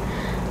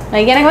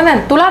 எனக்கு வந்து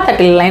துலா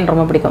தட்டில் லைன்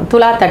ரொம்ப பிடிக்கும்.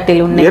 துலா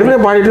தட்டில் உன்னை ஏற்கனவே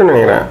பாடிட்டு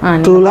நினைக்கிறேன்.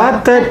 துலா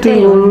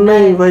தட்டில்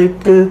உன்னை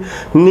வைத்து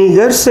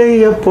நிகர்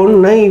செய்ய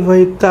பொன்னை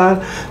வைத்தால்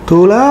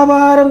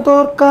துலாபாரம்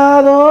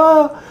தோற்காதோ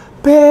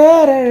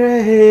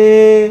பேரழகே.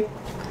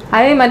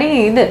 அதே மாதிரி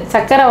இது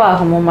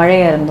சக்கரவாகமோ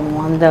மழையை அருந்துமோ,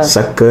 அந்த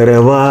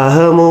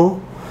சக்கரவாகமோ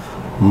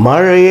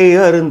மழையை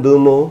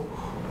அருந்துமோ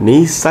நீ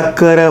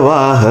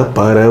சக்கரவாக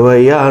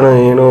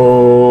பறவையானேனோ,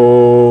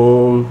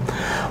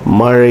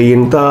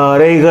 மழையின்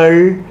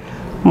தாரைகள்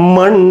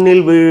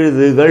மண்ணில்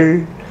விழுதுகள்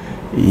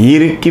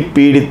இறுக்கி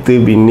பிடித்து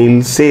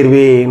விண்ணில்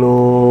சேர்வேனோ,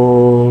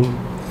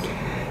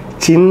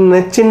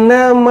 சின்ன சின்ன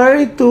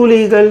மழை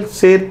துளிகள்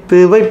சேர்த்து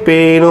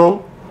வைப்பேனோ,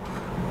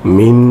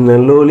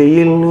 மின்னல்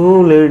ஒளியில்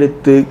நூல்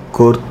எடுத்து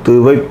கோர்த்து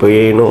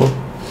வைப்பேனோ.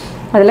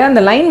 அதில்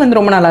அந்த லைன் வந்து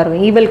ரொம்ப நல்லா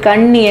இருக்கும். இவள்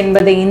கண்ணி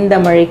என்பதை இந்த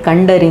மழை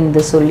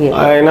கண்டறிந்து சொல்லி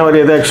என்ன வரி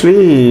அது?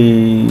 ஆக்சுவலி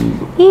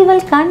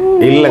இவள்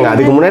கண்ணி இல்லைங்க,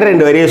 அதுக்கு முன்னாடி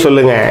 2 வரியை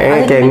சொல்லுங்க.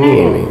 கண்ணி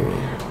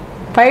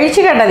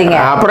பழிச்சு காட்டாதீங்க.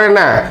 அப்புறம்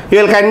என்ன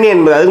இவள் கண்ணி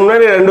என்பது, அதுக்கு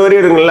முன்னாடி 2 வரி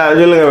இருக்குங்களா,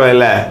 அது சொல்லுங்க.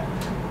 இல்லை,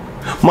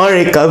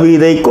 மழை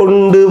கவிதை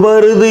கொண்டு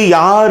வருது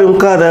யாரும்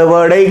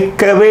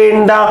கதவடைக்க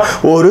வேண்டாம்,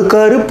 ஒரு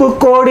கருப்பு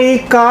கொடி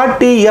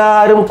காட்டி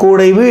யாரும்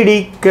குடை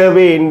விடிக்க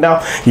வேண்டாம்,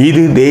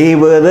 இது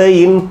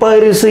தேவதையின்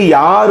பரிசு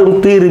யாரும்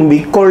திரும்பி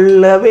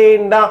கொள்ள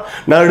வேண்டாம்,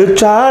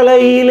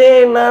 நடுச்சாலையிலே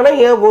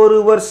நனைய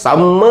ஒருவர்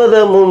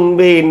சம்மதமும்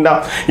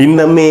வேண்டாம்,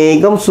 இந்த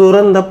மேகம்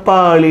சுரந்த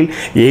பாலில்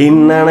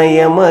ஏன் நனைய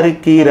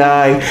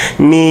மறுக்கிறாய்,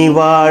 நீ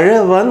வாழ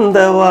வந்த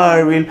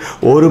வாழ்வில்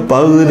ஒரு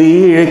பகுதி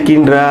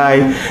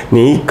இழக்கின்றாய்,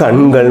 நீ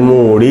கண்கள்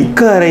மூடி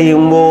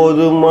கரையும்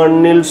போது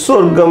மண்ணில்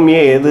சொர்க்கம்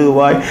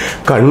ஏதுவாய்,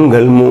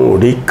 கண்கள்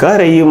மூடி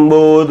கரையும்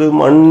போது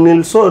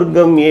மண்ணில்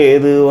சொர்க்கம்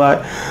ஏதுவாய்.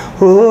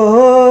 ஓ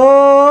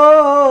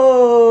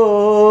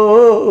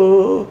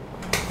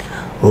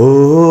ஓ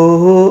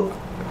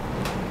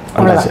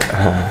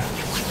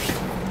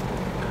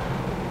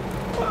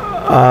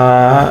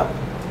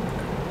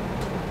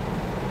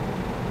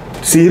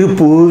சிறு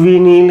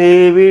பூவினிலே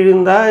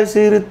விழுந்தாய்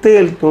சிறு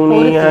தேல்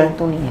துணியாய்,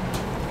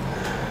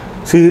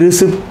 சிறு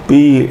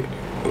சிப்பி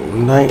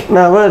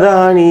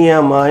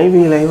நவதானியமாய்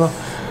விளைவா,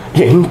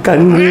 என்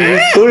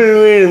கண்ணுக்குள்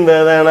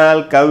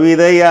விழுந்ததனால்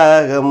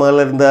கவிதையாக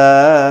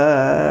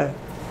மலர்ந்தாய்,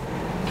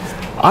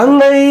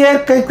 அந்த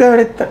இயற்கை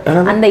படைத்த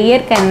அந்த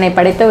இயற்கை என்னை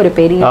படைத்த ஒரு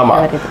பெரிய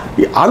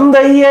அந்த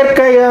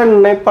இயற்கை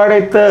என்னை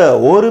படைத்த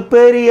ஒரு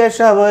பெரிய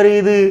ஷவர்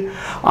இது,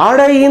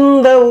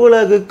 அடைந்த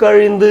உலகு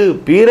கழிந்து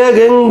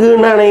பிறகெங்கு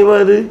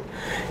நனைவது,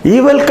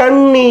 இவள்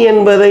கண்ணி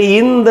என்பதை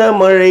இந்த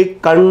மழை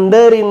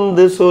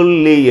கண்டறிந்து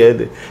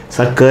சொல்லியது,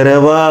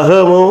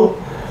 சக்கரவாகமோ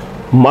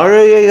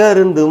மழையை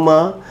அருந்துமா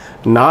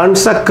நான்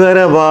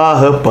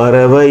சக்கரவாக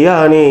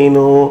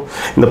பறவையானேனோ.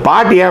 இந்த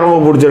பாட்டு ஏன் ரொம்ப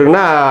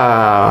பிடிச்சிருக்குன்னா,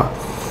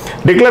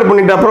 டிக்ளேர்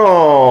பண்ணிட்ட அப்புறம்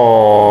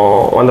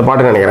அந்த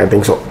பாட்டு நினைக்கிறேன். I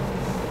think so.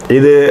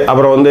 இது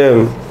அப்புறம் வந்து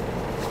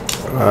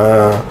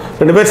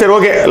 2 பேர் சரி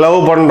ஓகே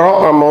லவ் பண்ணுறோம்,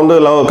 நம்ம வந்து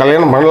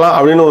கல்யாணம் பண்ணலாம்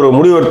அப்படின்னு ஒரு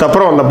முடிவு எடுத்த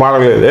அப்புறம் அந்த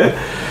பாடல் இது.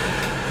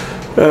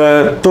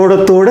 தொட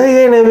தொட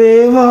எனவே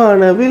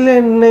வானவில்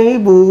என்னை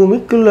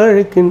பூமிக்குள்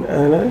அழைக்கின்ற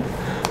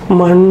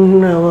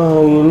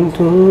மன்னவாயின்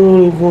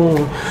தூணி போ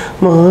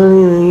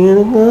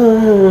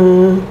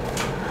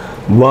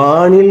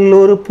வானில்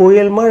ஒரு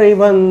புயல் மழை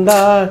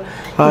வந்தால்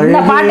இந்த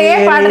பாட்டையே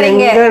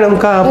பாடுறீங்க.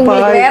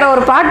 வேற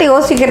ஒரு பாட்டு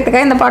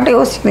யோசிக்கிறதுக்காக இந்த பாட்டை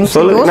யோசிக்கிறீங்க.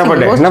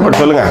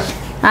 சொல்லுங்க.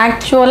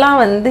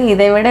 ஆக்சுவலாக வந்து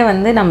இதை விட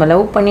வந்து நம்ம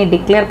லவ் பண்ணி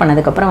டிக்ளேர்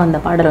பண்ணதுக்கப்புறம் அந்த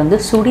பாடல் வந்து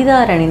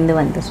சுடிதார் அணிந்து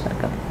வந்த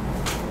சொர்க்கம்.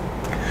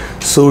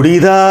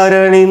 சுடிதார்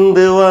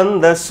அணிந்து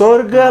வந்த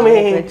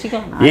சொர்க்கமே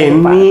என்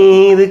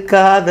மீது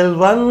காதல்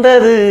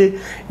வந்தது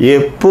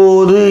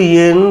எப்போது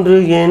என்று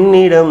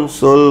என்னிடம்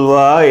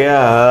சொல்வாயா,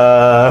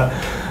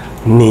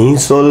 நீ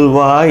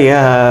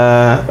சொல்வாயா.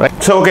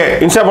 ஓகே,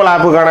 இன்ஸ்டாபால்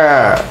ஆப்புக்கான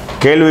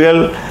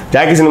கேள்விகள்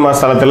ஜாக்கி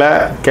சினிமாஸ் தளத்தில்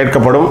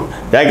கேட்கப்படும்.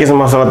 ஜாக்கி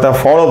சினிமாஸ் தளத்தை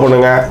ஃபாலோ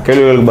பண்ணுங்கள்,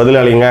 கேள்விகளுக்கு பதில்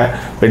அளிங்க,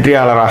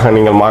 வெற்றியாளராக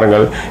நீங்கள்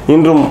மாறுங்கள்.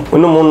 இன்னும்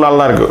 3 நாள்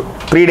தான் இருக்குது,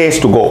 3 days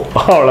to go.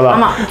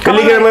 அவ்வளோதான்.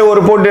 வெள்ளிக்கிழமை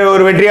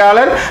ஒரு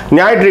வெற்றியாளர்,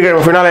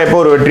 ஞாயிற்றுக்கிழமை ஃபினாலே எப்போ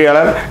ஒரு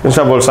வெற்றியாளர்.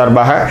 இன்ஸ்டாபால்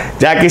சார்பாக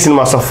ஜாக்கி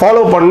சினிமாஸை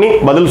ஃபாலோ பண்ணி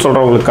பதில்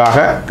சொல்கிறவங்களுக்காக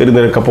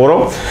தேர்ந்தெடுக்க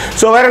போகிறோம்.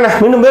 ஸோ வேறு என்ன,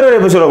 இன்னும் வேறு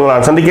எபிசோட் உங்களை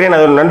நான் சந்திக்கிறேன்.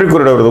 அது ஒரு நன்றி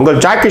கூறிட வருது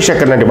உங்கள் ஜாக்கி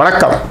சேகர். நன்றி,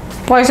 வணக்கம்.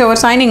 Voice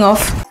over signing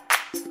off.